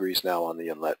 90 degrees now on the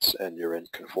inlets, and you're in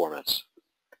conformance.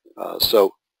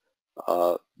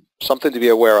 Something to be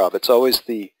aware of. It's always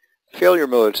the failure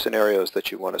mode scenarios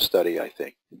that you want to study, I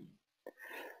think.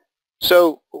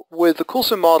 So with the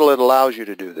CoolSim model, it allows you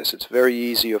to do this. It's very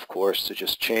easy, of course, to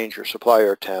just change your supply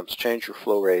air temps, change your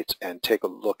flow rates, and take a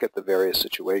look at the various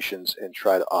situations and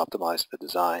try to optimize the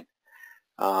design.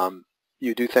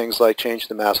 You do things like change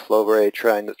the mass flow rate,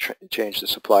 trying to change the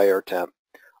supply air temp,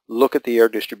 look at the air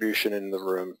distribution in the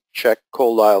room, check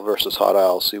cold aisle versus hot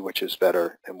aisle, see which is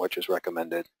better and which is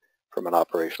recommended from an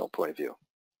operational point of view.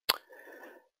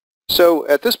 So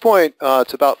at this point,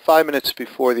 it's about 5 minutes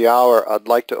before the hour. I'd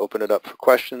like to open it up for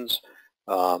questions.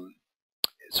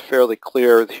 It's fairly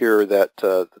clear here that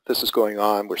this is going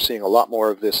on. We're seeing a lot more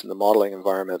of this in the modeling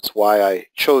environments. Why I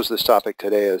chose this topic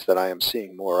today is that I am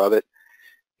seeing more of it.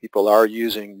 People are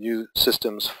using new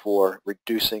systems for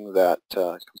reducing that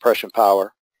compression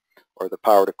power or the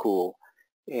power to cool,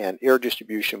 and air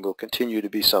distribution will continue to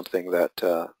be something that,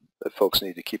 that folks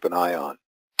need to keep an eye on.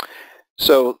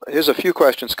 So here's a few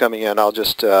questions coming in. I'll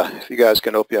just, if you guys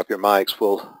can open up your mics,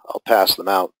 I'll pass them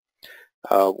out.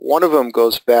 One of them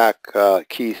goes back,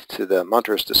 Keith, to the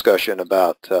Munters discussion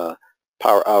about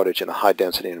power outage in a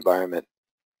high-density environment.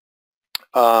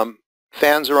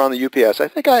 Fans are on the UPS. I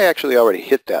think I actually already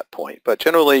hit that point, but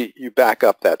generally you back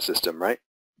up that system, right?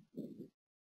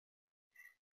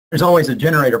 There's always a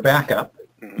generator backup.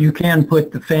 Mm-hmm. You can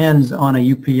put the fans on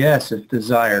a UPS if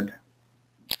desired.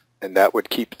 And that would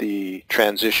keep the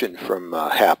transition from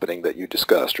happening that you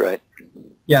discussed, right?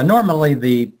 Yeah, normally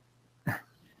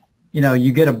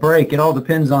you get a break. It all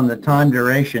depends on the time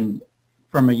duration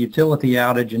from a utility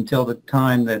outage until the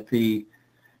time that the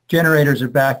generators are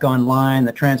back online,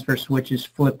 the transfer switches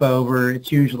flip over.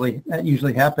 That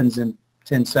usually happens in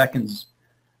 10 seconds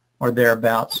or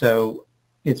thereabout, so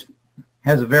it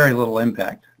has a very little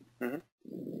impact. Mm-hmm.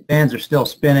 Fans are still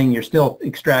spinning. You're still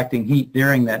extracting heat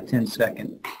during that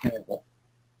 10-second interval.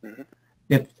 Mm-hmm.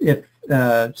 If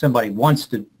somebody wants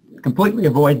to completely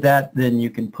avoid that, then you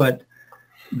can put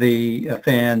the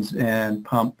fans and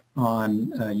pump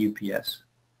on UPS.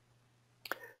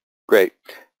 Great.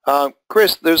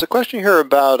 Chris, there's a question here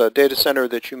about a data center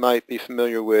that you might be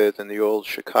familiar with in the old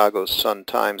Chicago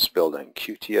Sun-Times building,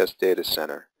 QTS Data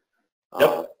Center.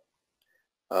 Yep.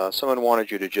 Someone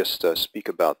wanted you to just speak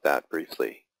about that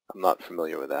briefly. I'm not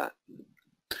familiar with that.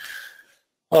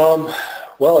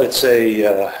 Well,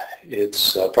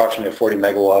 it's approximately a 40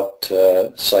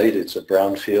 megawatt site. It's a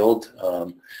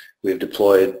brownfield. We've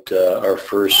deployed our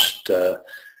first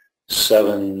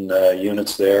 7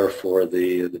 units there for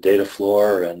the data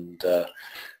floor, and a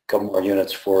couple more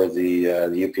units for the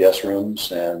UPS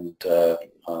rooms, and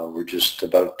we're just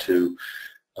about to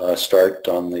start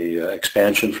on the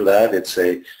expansion for that.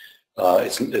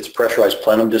 It's pressurized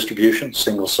plenum distribution,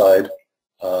 single side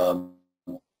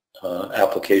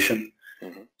application,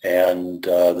 mm-hmm. and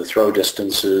the throw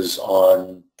distances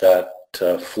on that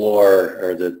floor,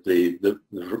 or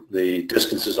the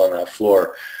distances on that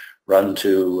floor, run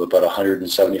to about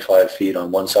 175 feet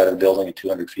on one side of the building and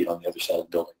 200 feet on the other side of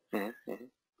the building. Mm-hmm.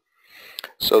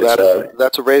 So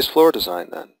that's a raised floor design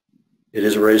then? It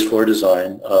is a raised floor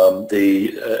design.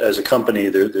 As a company,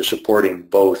 they're supporting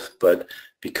both, but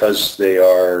because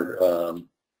they're a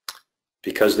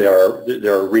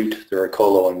REIT, they're a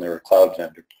colo, and they're a cloud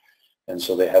vendor, and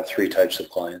so they have 3 types of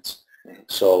clients.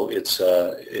 So it's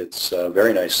a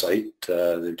very nice site.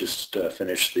 They've just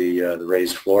finished the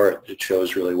raised floor. It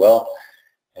shows really well,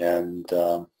 and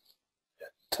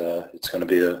it's going to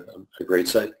be a great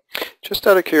site. Just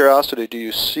out of curiosity, do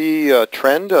you see a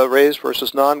trend, raised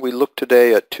versus non? We looked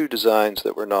today at 2 designs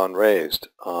that were non-raised.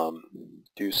 Do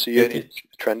you see any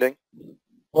trending?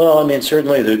 Well, I mean,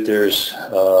 certainly there's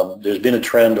been a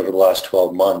trend over the last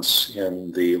 12 months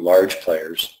in the large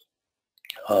players,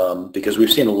 because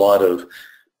we've seen a lot of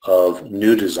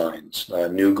new designs,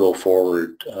 new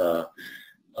go-forward,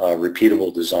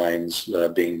 repeatable designs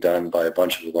being done by a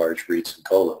bunch of the large REITs and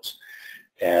colos.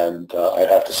 And I'd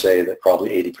have to say that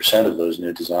probably 80% of those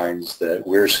new designs that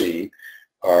we're seeing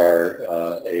are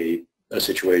a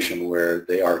situation where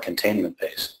they are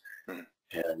containment-based. Mm.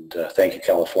 And thank you,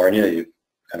 California. You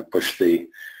kind of pushed the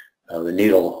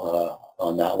needle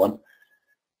on that one.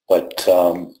 But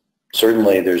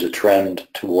certainly there's a trend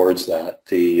towards that.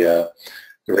 The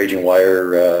Raging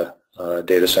Wire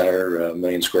data center, 1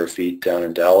 million square feet down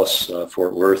in Dallas,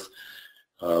 Fort Worth,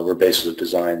 we're basis of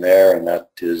design there, and that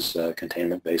is a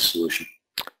containment-based solution.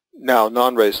 Now,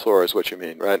 non-raised floor is what you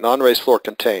mean, right? Non-raised floor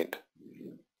contained.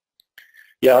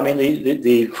 Yeah, I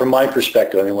mean, from my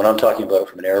perspective, I mean, when I'm talking about it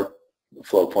from an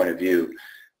airflow point of view,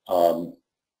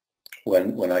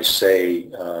 when I say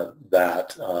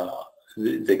that,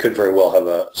 they could very well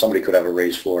have somebody could have a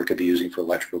raised floor. It could be using for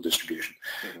electrical distribution.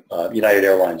 Mm-hmm. United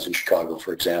Airlines in Chicago,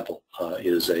 for example,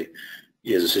 is a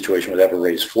situation where they have a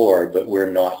raised floor, but we're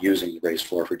not using the raised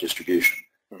floor for distribution.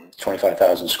 Mm-hmm.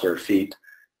 25,000 square feet.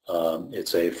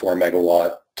 It's a 4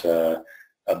 megawatt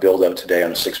build out today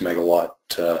on a 6 megawatt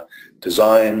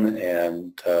design,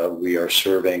 and we are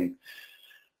serving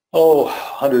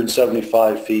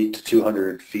 175 feet to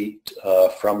 200 feet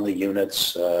from the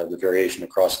units. The variation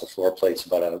across the floor plate's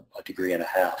about a degree and a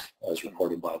half, as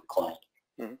reported by the client.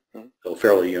 Mm-hmm. So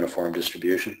fairly uniform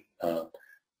distribution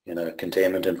in a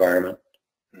containment environment.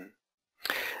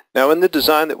 Now, in the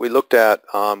design that we looked at,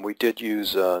 we did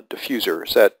use a diffuser.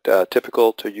 Is that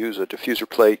typical to use a diffuser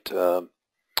plate?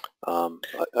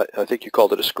 I think you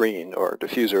called it a screen or a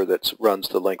diffuser that runs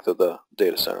the length of the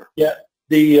data center. Yeah,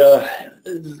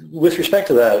 With respect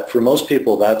to that, for most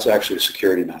people, that's actually a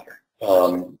security matter.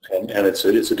 And it's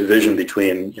a division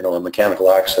between, a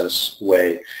mechanical access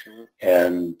way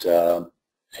and the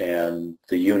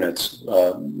units,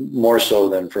 more so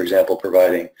than, for example,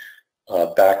 providing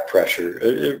back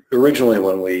pressure. Originally,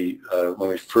 when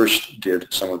we first did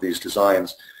some of these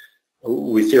designs,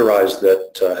 we theorized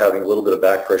that having a little bit of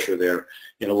back pressure there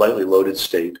in a lightly loaded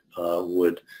state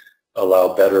would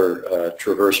allow better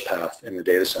traverse path in the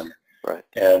data center. Right.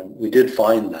 And we did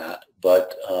find that,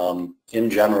 but in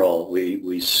general,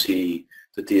 we see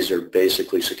that these are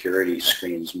basically security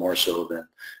screens more so than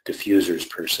diffusers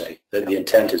per se. That the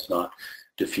intent is not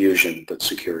diffusion, but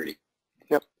security.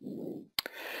 Yep.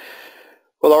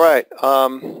 Well, all right.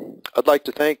 I'd like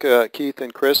to thank Keith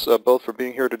and Chris both for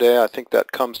being here today. I think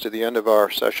that comes to the end of our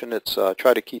session. It's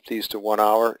try to keep these to 1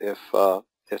 hour.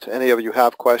 If any of you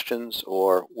have questions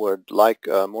or would like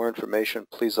more information,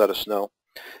 please let us know.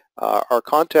 Our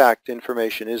contact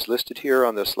information is listed here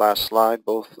on this last slide,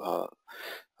 both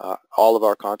all of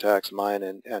our contacts, mine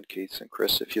and Keith's and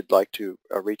Chris. If you'd like to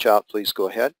reach out, please go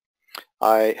ahead.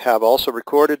 I have also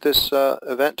recorded this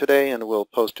event today and we'll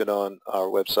post it on our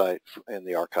website in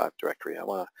the archive directory. I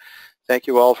want to thank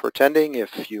you all for attending.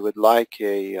 If you would like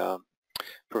a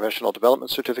professional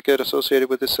development certificate associated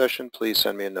with this session, please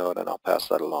send me a note and I'll pass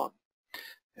that along.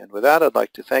 And with that, I'd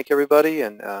like to thank everybody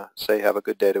and say have a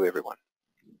good day to everyone.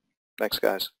 Thanks,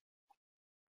 guys.